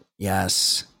bullshit.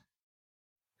 Yes.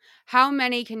 How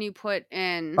many can you put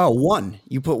in? Oh, one.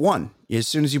 You put one. As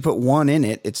soon as you put one in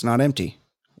it, it's not empty.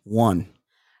 One.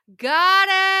 Got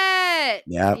it.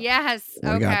 Yeah. Yes.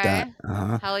 We got that.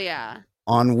 Hell yeah.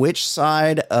 On which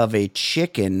side of a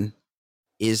chicken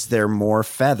is there more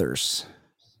feathers?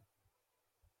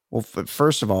 Well,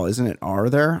 first of all, isn't it, are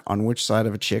there? On which side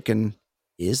of a chicken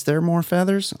is there more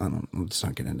feathers? Let's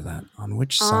not get into that. On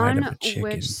which side of a chicken?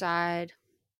 Which side?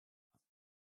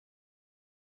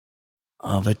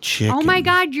 Of a chicken. Oh my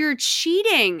God, you're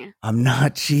cheating. I'm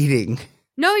not cheating.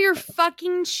 No, you're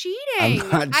fucking cheating. I'm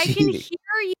not cheating. I can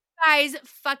hear you guys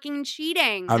fucking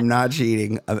cheating. I'm not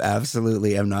cheating.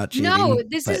 I'm not cheating. No,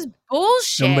 this is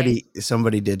bullshit.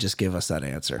 Somebody did just give us that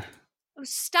answer.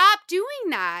 Stop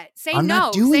doing that. Say I'm no.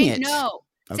 not doing Say it. no.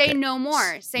 Okay. Say no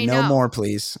more. Say no. No more,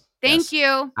 please. Thank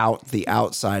you. The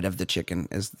outside of the chicken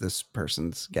is this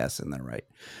person's guess, and they're right.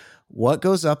 What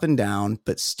goes up and down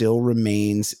but still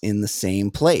remains in the same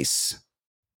place?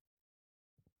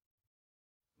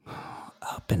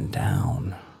 Up and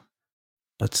down,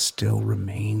 but still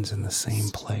remains in the same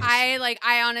place.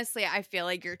 I honestly, I feel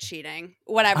like you're cheating.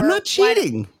 Whatever. I'm not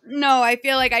cheating. No, I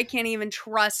feel like I can't even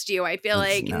trust you. I feel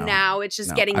now it's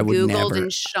just getting Googled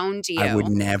and shown to you. I would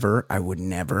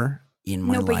never in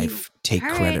my life take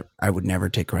credit. I would never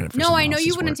take credit for No, I know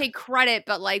you wouldn't work. take credit,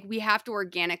 but like we have to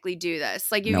organically do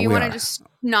this. Like if you want to just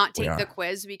not take the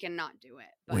quiz, we can not do it.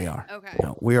 But, we are. Okay.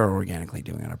 No, we are organically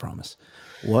doing it, I promise.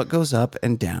 What goes up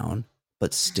and down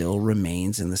but still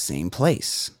remains in the same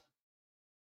place?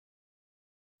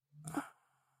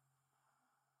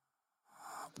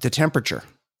 The temperature.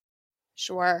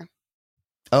 Sure.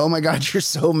 Oh my God, you're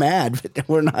so mad, but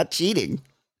we're not cheating.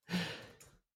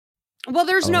 Well,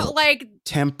 there's no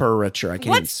temperature. I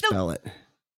can't even spell it.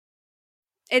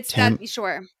 It's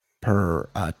sure.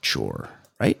 Temperature,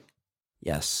 right?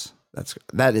 Yes,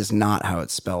 that is not how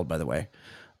it's spelled, by the way.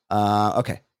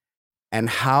 Okay. And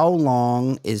how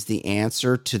long is the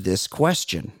answer to this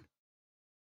question?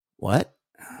 What?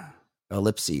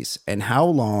 Ellipses. And how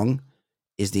long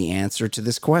is the answer to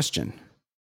this question?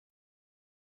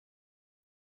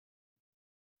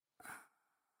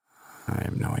 I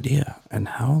have no idea. And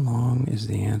how long is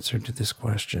the answer to this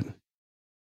question?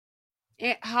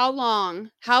 How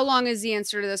long? How long is the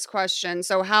answer to this question?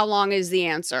 So how long is the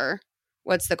answer?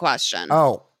 What's the question?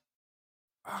 Oh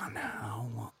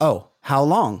no. Oh, how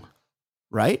long?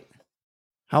 Right?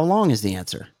 How long is the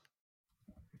answer?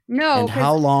 No. And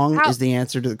how long is the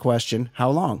answer to the question? How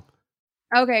long?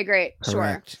 Okay, great.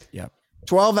 Correct. Sure. Yep.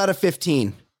 12 out of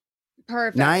 15.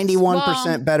 Perfect.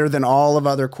 91% better than all of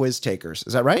other quiz takers.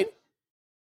 Is that right?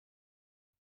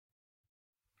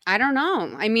 I don't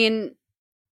know. I mean,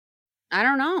 I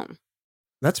don't know.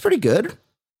 That's pretty good.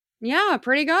 Yeah,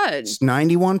 pretty good. It's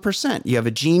 91%. You have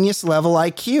a genius level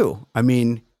IQ. I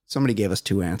mean, somebody gave us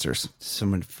two answers.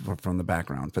 Someone from the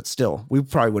background, but still, we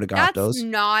probably would have got those. That's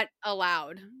not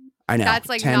allowed. I know. That's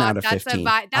like 10 not, out of 15.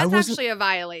 that's actually a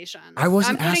violation. I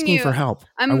wasn't asking for help.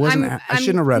 I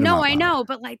shouldn't have read them No, out I loud. know,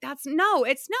 but like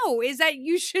is that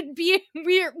you should be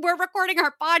we're recording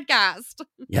our podcast.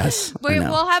 Yes.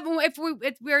 We'll have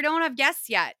if we don't have guests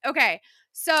yet. Okay.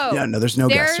 So yeah, no, there's no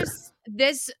guest here.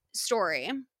 This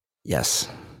story. Yes.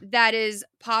 That is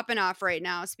popping off right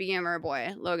now. Speaking of our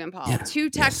boy, Logan Paul. Yeah, 2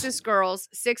 Texas girls,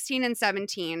 16 and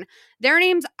 17. Their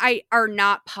names are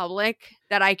not public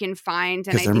that I can find.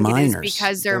 And I think minors. It is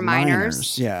because they're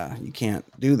minors. Yeah, you can't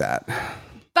do that.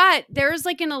 But there's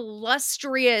like an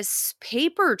illustrious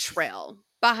paper trail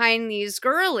behind these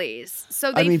girlies.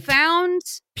 So they found...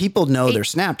 People know their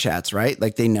Snapchats, right?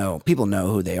 Like people know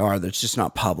who they are. That's just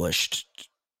not published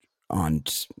on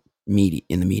media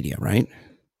in the media, right?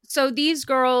 So these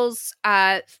girls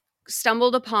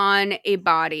stumbled upon a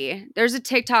body. There's a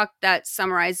TikTok that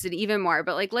summarized it even more,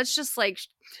 but like let's just like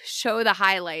show the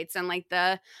highlights and like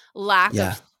the lack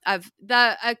of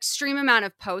the extreme amount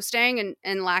of posting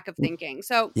and lack of thinking.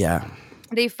 So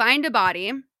they find a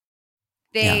body.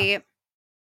 They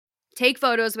take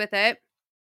photos with it.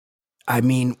 I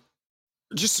mean,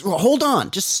 just hold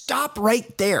on. Just stop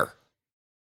right there.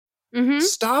 Mm-hmm.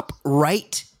 Stop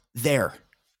right there.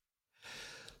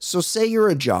 So say you're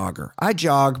a jogger. I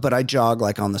jog, but I jog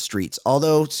like on the streets.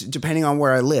 Although depending on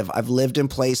where I live, I've lived in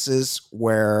places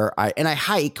where I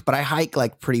hike, but I hike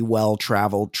like pretty well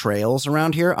traveled trails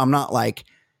around here. I'm not like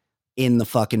in the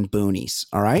fucking boonies.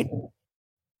 All right.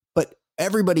 But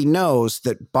everybody knows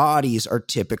that bodies are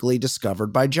typically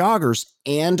discovered by joggers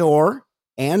and or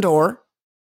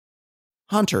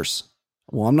hunters.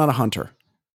 Well, I'm not a hunter.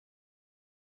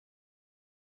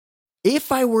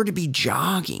 if I were to be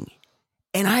jogging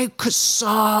and I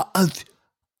saw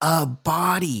a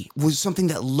body, was something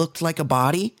that looked like a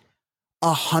body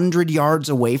 100 yards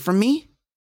away from me,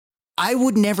 I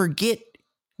would never get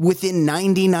within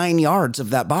 99 yards of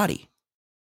that body.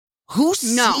 Who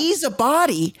sees a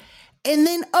body and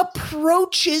then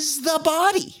approaches the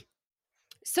body?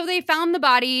 So they found the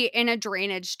body in a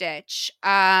drainage ditch,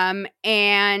 and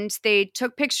they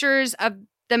took pictures of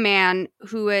the man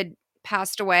who had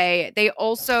passed away. They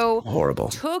also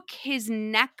took his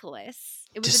necklace.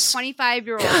 It was a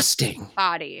 25-year-old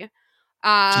body,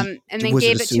 and then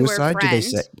gave it to her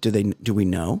friend. Do we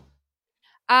know?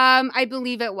 I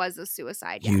believe it was a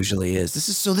suicide. Yeah. Usually is. This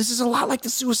is a lot like the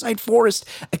Suicide Forest,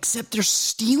 except they're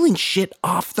stealing shit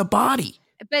off the body.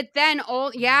 But then,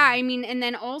 and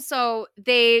then also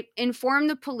they informed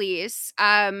the police.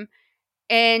 And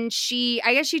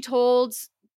I guess she told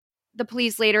the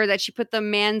police later that she put the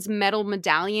man's metal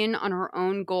medallion on her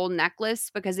own gold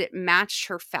necklace because it matched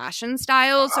her fashion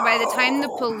style. So by the time the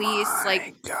police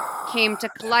came to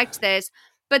collect this,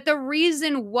 but the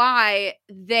reason why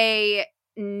they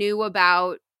knew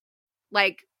about,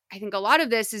 I think a lot of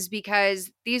this is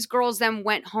because these girls then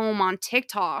went home on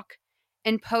TikTok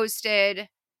and posted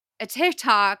a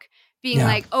TikTok being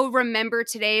like, oh, remember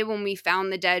today when we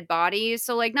found the dead bodies?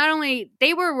 So not only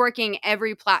they were working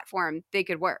every platform they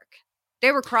could work,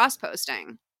 they were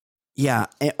cross-posting. Yeah.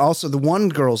 And also the one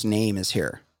girl's name is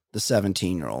here, the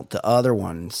 17-year-old. The other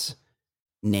one's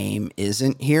name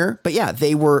isn't here. But yeah,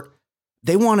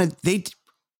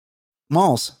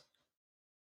 Malls.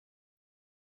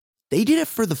 They did it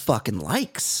for the fucking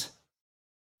likes.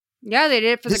 Yeah, they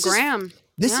did it for the gram.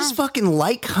 This is fucking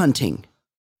like hunting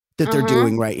that they're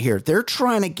doing right here. They're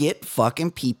trying to get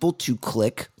fucking people to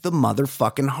click the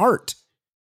motherfucking heart.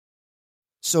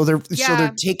 So they're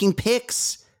taking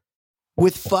pics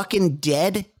with fucking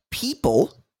dead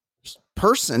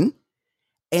person,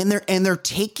 and they're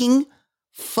taking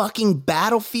fucking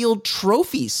battlefield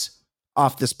trophies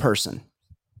off this person.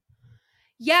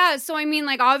 Yeah, so I mean,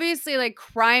 obviously,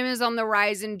 crime is on the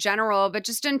rise in general, but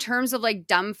just in terms of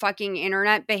dumb fucking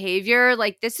internet behavior,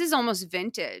 this is almost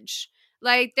vintage.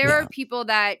 There are people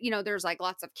that, there's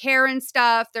lots of Karen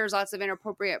stuff, there's lots of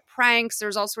inappropriate pranks,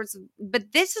 there's all sorts of,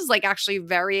 but this is actually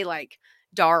very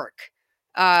dark.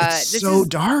 It's so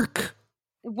dark.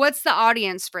 What's the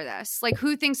audience for this?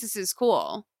 Who thinks this is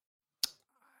cool?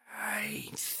 I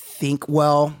think,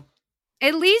 well,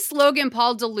 at least Logan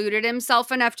Paul deluded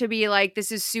himself enough to be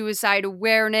this is suicide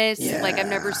awareness. Yeah. I've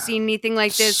never seen anything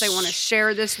like this. I want to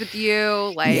share this with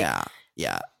you.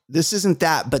 Yeah. This isn't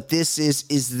that, but this is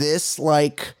this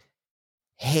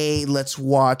hey, let's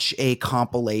watch a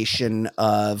compilation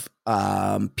of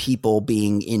people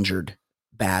being injured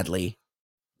badly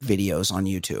videos on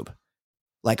YouTube.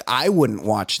 I wouldn't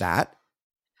watch that.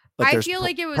 But I there's feel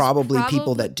it was probably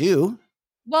people that do.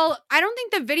 Well, I don't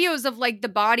think the videos of the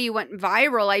body went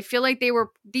viral. I feel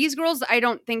these girls, I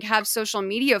don't think have social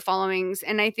media followings.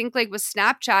 And I think with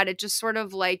Snapchat, it just sort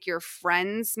of your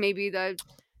friends, maybe the,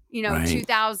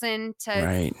 2,000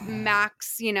 to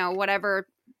max, whatever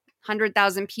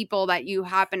 100,000 people that you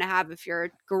happen to have if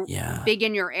you're big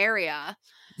in your area.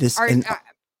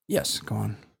 Yes, go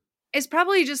on. It's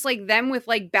probably just them with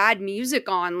bad music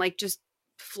on, just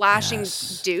flashing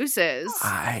deuces.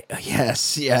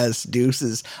 Yes,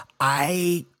 deuces.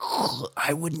 I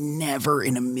would never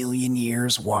in a million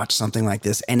years watch something like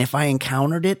this. And if I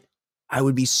encountered it, I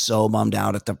would be so bummed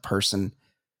out at the person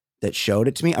that showed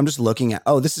it to me. I'm just looking at,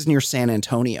 this is near San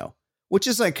Antonio, which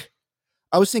is I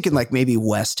was thinking maybe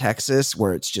West Texas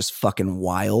where it's just fucking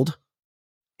wild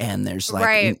and there's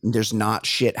there's not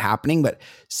shit happening, but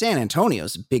San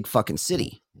Antonio's a big fucking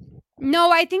city.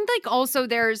 No, I think also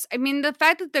the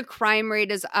fact that the crime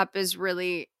rate is up is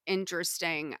really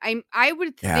interesting. I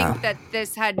would think that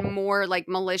this had more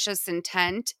malicious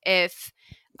intent if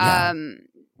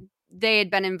they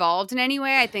had been involved in any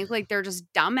way. I think they're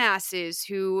just dumbasses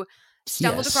who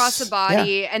stumbled across the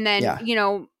body and then,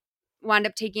 wound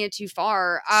up taking it too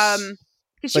far.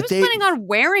 Because she was planning on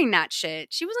wearing that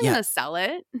shit. She wasn't going to sell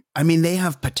it. I mean, they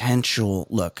have potential.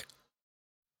 Look,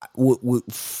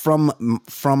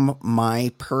 from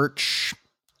my perch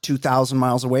 2,000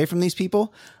 miles away from these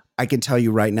people, I can tell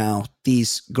you right now,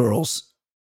 these girls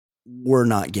were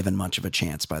not given much of a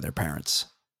chance by their parents.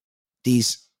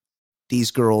 These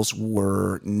girls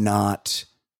were not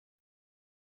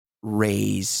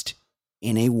raised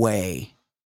in a way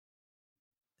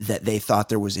that they thought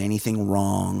there was anything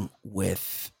wrong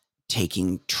with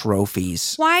taking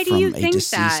trophies from a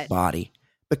deceased body.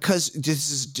 Because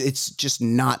it's just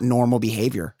not normal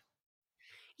behavior.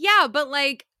 Yeah, but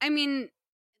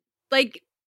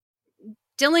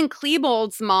Dylan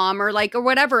Klebold's mom or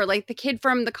whatever, like the kid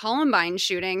from the Columbine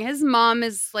shooting, his mom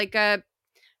is like a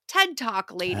TED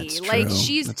Talk lady. That's like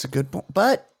true. That's a good point.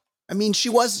 But I mean, she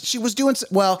was doing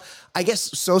well. I guess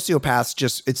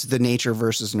sociopaths it's the nature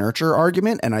versus nurture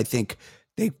argument, and I think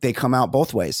they come out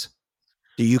both ways.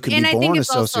 You can be born a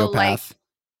sociopath.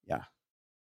 Yeah.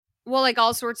 Well, like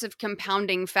all sorts of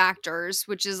compounding factors,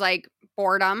 which is like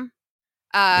boredom.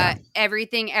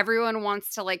 Everyone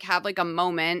wants to like have like a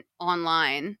moment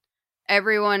online.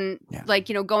 Everyone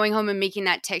going home and making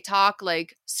that TikTok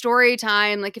like story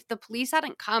time. Like if the police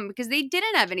hadn't come, because they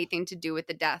didn't have anything to do with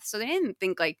the death, so they didn't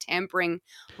think like tampering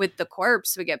with the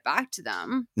corpse would get back to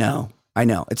them. No, I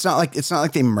know it's not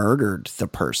like they murdered the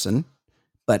person,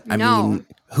 but I mean,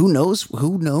 who knows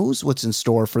what's in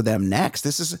store for them next?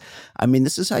 This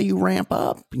is how you ramp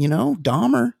up.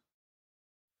 Dahmer.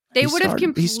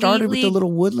 He started with the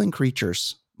little woodland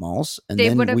creatures, Malls, and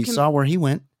then we saw where he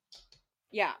went.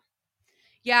 Yeah.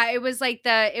 Yeah, it was the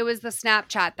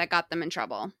Snapchat that got them in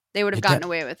trouble. They would have gotten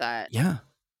away with that. Yeah,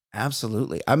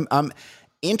 absolutely. I'm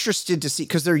interested to see,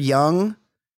 because they're young.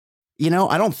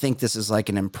 I don't think this is like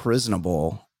an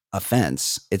imprisonable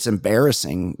offense. It's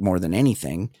embarrassing more than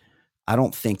anything. I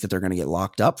don't think that they're going to get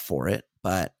locked up for it,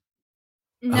 but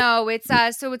no, it's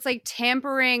so it's like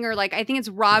tampering, or like I think it's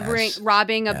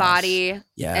robbing a body,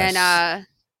 and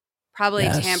probably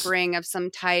tampering of some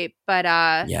type. But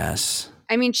yes.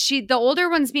 I mean, the older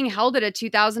one's being held at a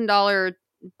 $2,000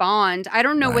 bond. I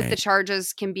don't know what the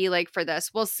charges can be like for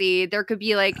this. We'll see. There could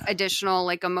be like additional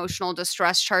like emotional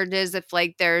distress charges if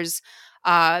like there's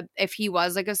if he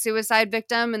was like a suicide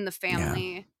victim and the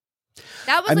family. Yeah.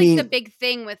 That was the big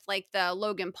thing with like the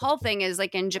Logan Paul thing is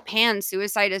like in Japan,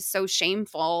 suicide is so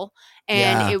shameful,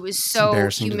 and it was so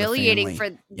humiliating for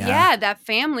that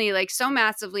family, like so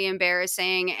massively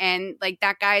embarrassing. And like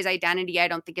that guy's identity, I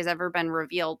don't think has ever been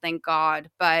revealed, thank God.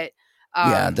 But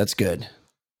that's good.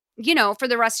 For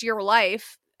the rest of your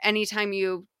life, anytime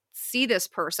you see this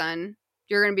person,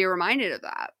 you're going to be reminded of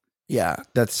that. Yeah,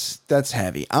 that's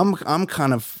heavy. I'm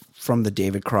kind of from the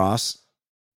David Cross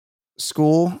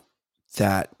school.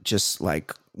 That just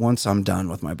like once I'm done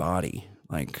with my body,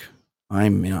 like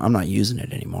I'm not using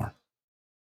it anymore.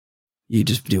 You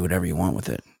just do whatever you want with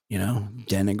it,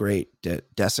 denigrate,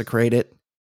 desecrate it,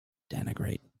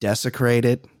 desecrate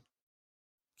it,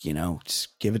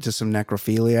 just give it to some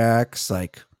necrophiliacs.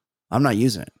 Like I'm not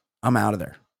using it. I'm out of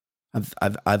there.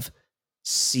 I've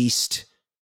ceased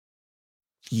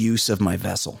use of my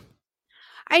vessel.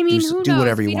 I mean, who knows? Do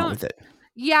whatever you want with it.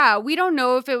 Yeah, we don't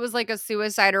know if it was like a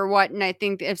suicide or what. And I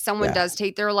think if someone does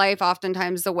take their life,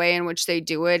 oftentimes the way in which they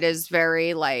do it is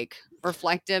very like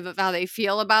reflective of how they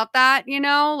feel about that,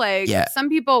 Like some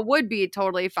people would be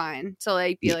totally fine to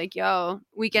like be like, yo,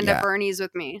 weekend at Bernie's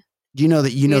with me. Do you know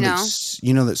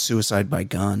that suicide by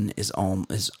gun is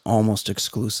almost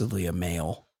exclusively a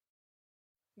male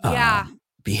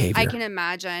behavior? I can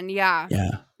imagine. Yeah.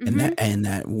 Yeah. Mm-hmm. And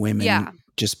that women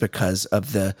just because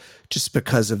of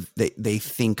they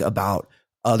think about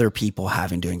other people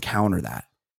having to encounter that,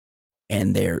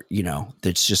 and they're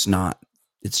it's just not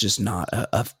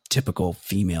a typical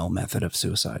female method of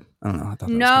suicide. I don't know. I thought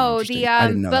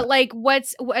that was but like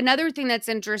what's another thing that's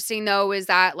interesting though is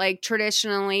that like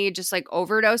traditionally just like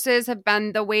overdoses have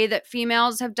been the way that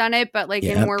females have done it, but like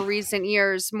in more recent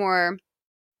years more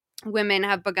women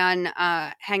have begun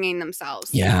hanging themselves.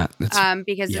 Yeah.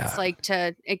 Because it's like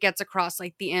it gets across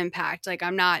like the impact. Like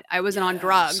I wasn't on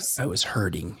drugs. I was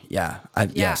hurting. Yeah.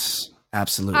 Yes,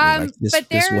 absolutely. Like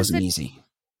this wasn't easy.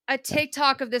 A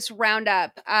TikTok of this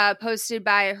roundup posted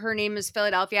by, her name is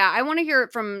Philadelphia. I want to hear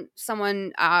it from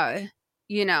someone,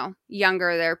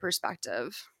 younger, their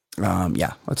perspective.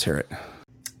 Yeah, let's hear it.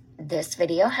 This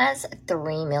video has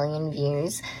 3 million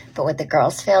views, but what the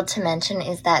girls failed to mention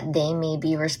is that they may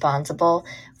be responsible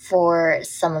for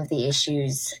some of the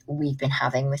issues we've been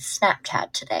having with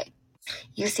Snapchat today.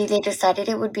 You see, they decided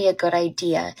it would be a good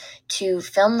idea to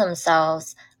film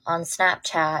themselves on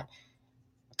Snapchat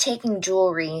taking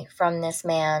jewelry from this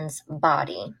man's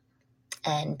body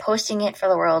and posting it for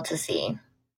the world to see.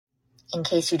 In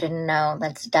case you didn't know,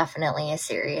 that's definitely a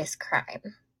serious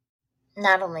crime.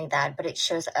 Not only that, but it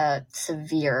shows a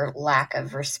severe lack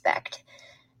of respect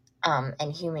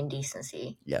and human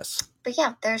decency. Yes. But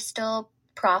yeah, they're still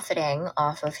profiting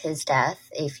off of his death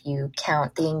if you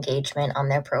count the engagement on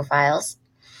their profiles.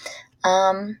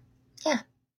 Yeah.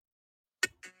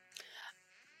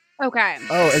 Okay.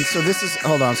 Oh, and so this is,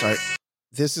 hold on, sorry.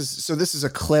 This is a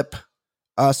clip,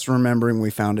 us remembering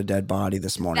we found a dead body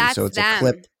this morning. That's so it's them. a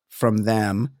clip from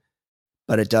them,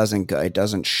 but it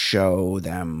doesn't show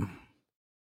them.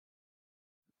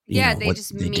 They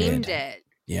just memed it.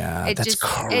 Yeah, that's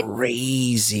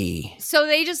crazy. So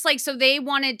they just so they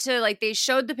wanted to they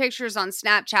showed the pictures on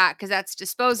Snapchat because that's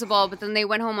disposable, but then they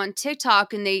went home on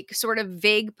TikTok and they sort of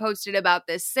vague posted about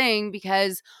this thing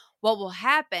because what will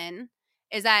happen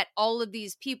is that all of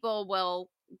these people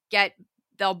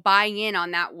they'll buy in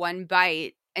on that one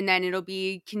bite, and then it'll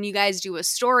be, can you guys do a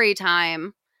story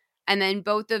time? And then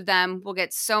both of them will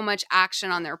get so much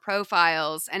action on their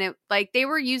profiles, and they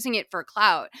were using it for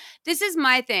clout. This is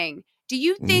my thing. Do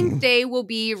you think they will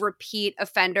be repeat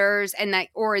offenders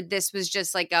or this was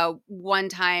just a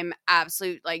one-time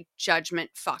absolute judgment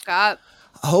fuck up?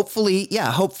 Hopefully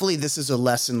this is a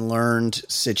lesson learned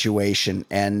situation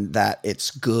and that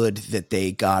it's good that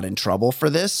they got in trouble for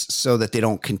this so that they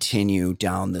don't continue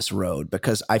down this road,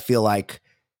 because I feel like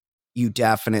you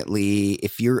definitely,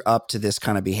 if you're up to this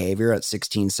kind of behavior at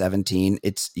 16, 17,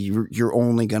 you're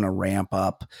only going to ramp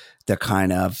up the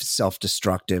kind of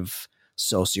self-destructive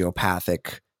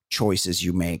sociopathic choices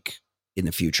you make in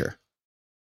the future.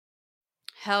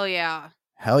 Hell yeah.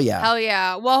 Hell yeah. Hell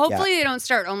yeah. Well, hopefully they don't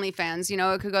start OnlyFans.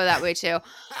 It could go that way too.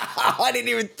 I didn't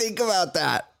even think about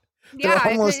that. Yeah,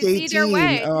 they're almost 18. Either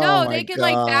way. Oh, no, they could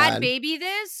God. bad baby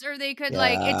this, or they could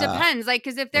it depends.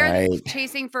 Because if they're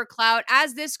chasing for clout,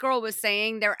 as this girl was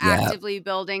saying, they're actively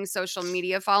building social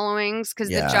media followings because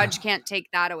the judge can't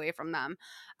take that away from them.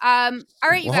 All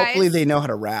right, you guys. Hopefully they know how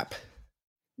to rap.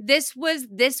 This was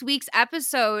this week's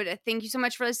episode. Thank you so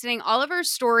much for listening. All of our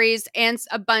stories and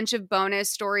a bunch of bonus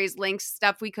stories, links,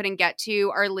 stuff we couldn't get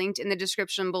to are linked in the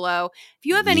description below. If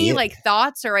you have any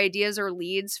thoughts or ideas or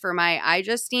leads for my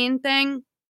iJustine thing,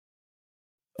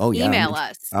 email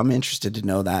us. I'm interested to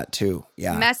know that too.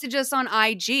 Yeah. Message us on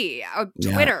IG,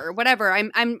 Twitter, whatever. I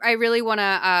really want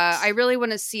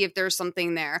to see if there's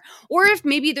something there, or if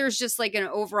maybe there's just an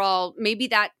overall, maybe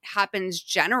that happens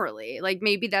generally.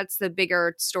 Maybe that's the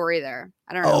bigger story there.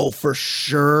 I don't know. Oh, for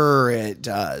sure it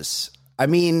does. I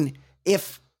mean,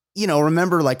 if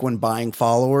remember when buying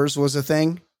followers was a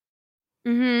thing?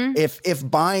 Mm-hmm. If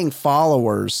buying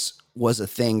followers was a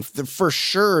thing, for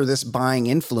sure this buying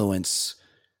influence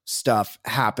stuff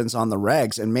happens on the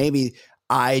regs, and maybe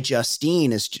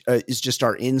iJustine is just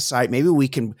our insight. Maybe we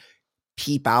can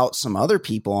peep out some other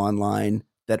people online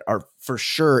that are for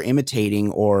sure imitating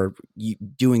or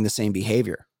doing the same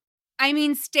behavior. I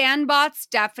mean, stan bots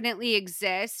definitely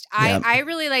exist. Yep. I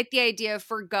really like the idea of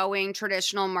forgoing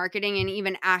traditional marketing and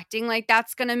even acting like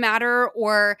that's going to matter,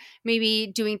 or maybe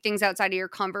doing things outside of your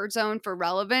comfort zone for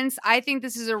relevance. I think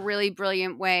this is a really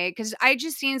brilliant way, because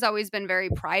iJustine's always been very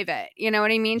private. You know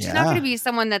what I mean? She's not going to be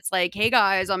someone that's like, hey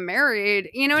guys, I'm married.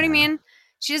 You know what I mean?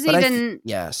 She doesn't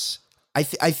yes. I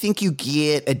think you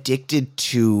get addicted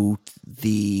to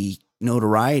the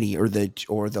notoriety or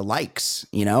the likes,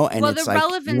 and it's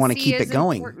the you want to keep it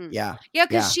going. Important.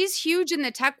 Because she's huge in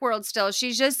the tech world still.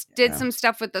 She just did some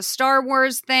stuff with the Star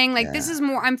Wars thing. This is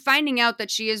more, I'm finding out that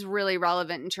she is really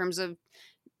relevant in terms of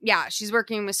she's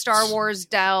working with Star Wars,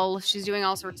 Dell. She's doing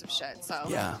all sorts of shit. So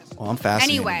well, I'm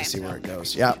fascinated to see where it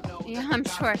goes. Yeah, I'm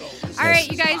sure. All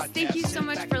right, you guys, thank you so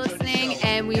much for listening,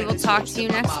 and we will talk to you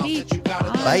next week.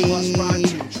 Bye.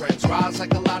 Trends rise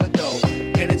like a lot of dough,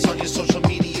 and it's on your social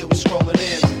media. We're scrolling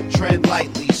in. Trend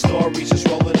lightly, stories just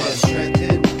rolling in. What's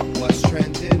trending? What's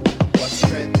trending? What's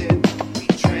trending? We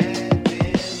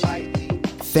trending lightly.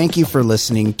 Thank you for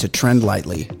listening to Trend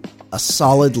Lightly, a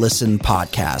solid listen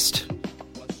podcast.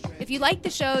 If you like the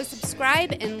show,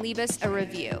 subscribe and leave us a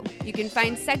review. You can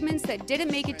find segments that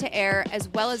didn't make it to air, as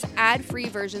well as ad-free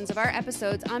versions of our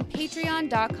episodes on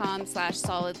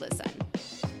patreon.com/solidlisten.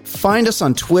 Find us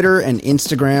on Twitter and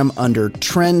Instagram under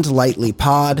Trend Lightly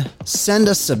Pod. Send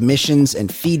us submissions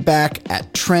and feedback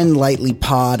at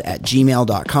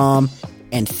trendlightlypod@gmail.com.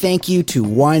 And thank you to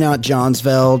Why Not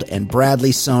Johnsveld and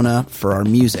Bradley Sona for our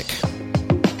music.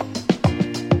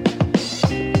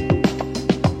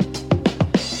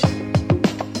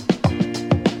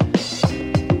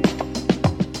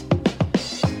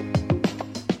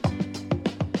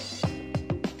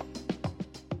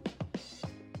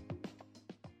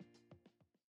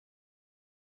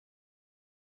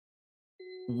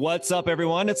 What's up,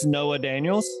 everyone? It's Noah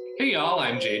Daniels. Hey, y'all.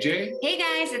 I'm JJ. Hey,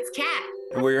 guys. It's Kat.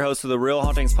 And we're your hosts of the Real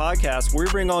Hauntings podcast, where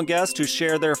we bring on guests to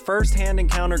share their first-hand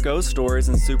encounter ghost stories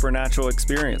and supernatural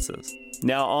experiences.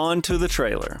 Now on to the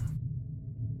trailer.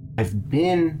 I've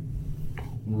been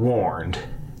warned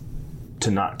to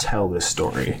not tell this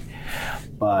story,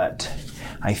 but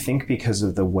I think because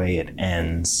of the way it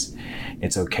ends,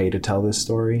 it's okay to tell this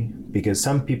story, because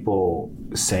some people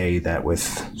say that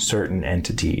with certain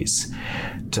entities,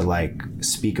 to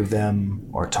speak of them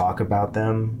or talk about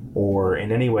them or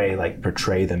in any way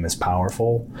portray them as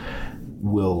powerful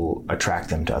will attract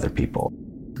them to other people.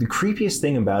 the creepiest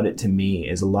thing about it to me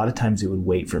is a lot of times it would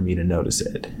wait for me to notice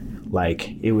it.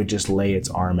 Like, it would just lay its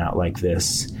arm out like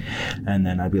this, and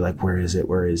then I'd be like, where is it?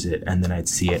 Where is it? And then I'd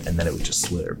see it, and then it would just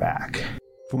slither back.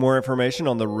 For more information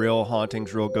on the Real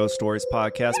Hauntings, Real Ghost Stories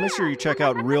podcast, make sure you check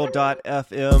out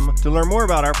Real.fm to learn more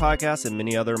about our podcast and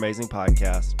many other amazing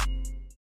podcasts.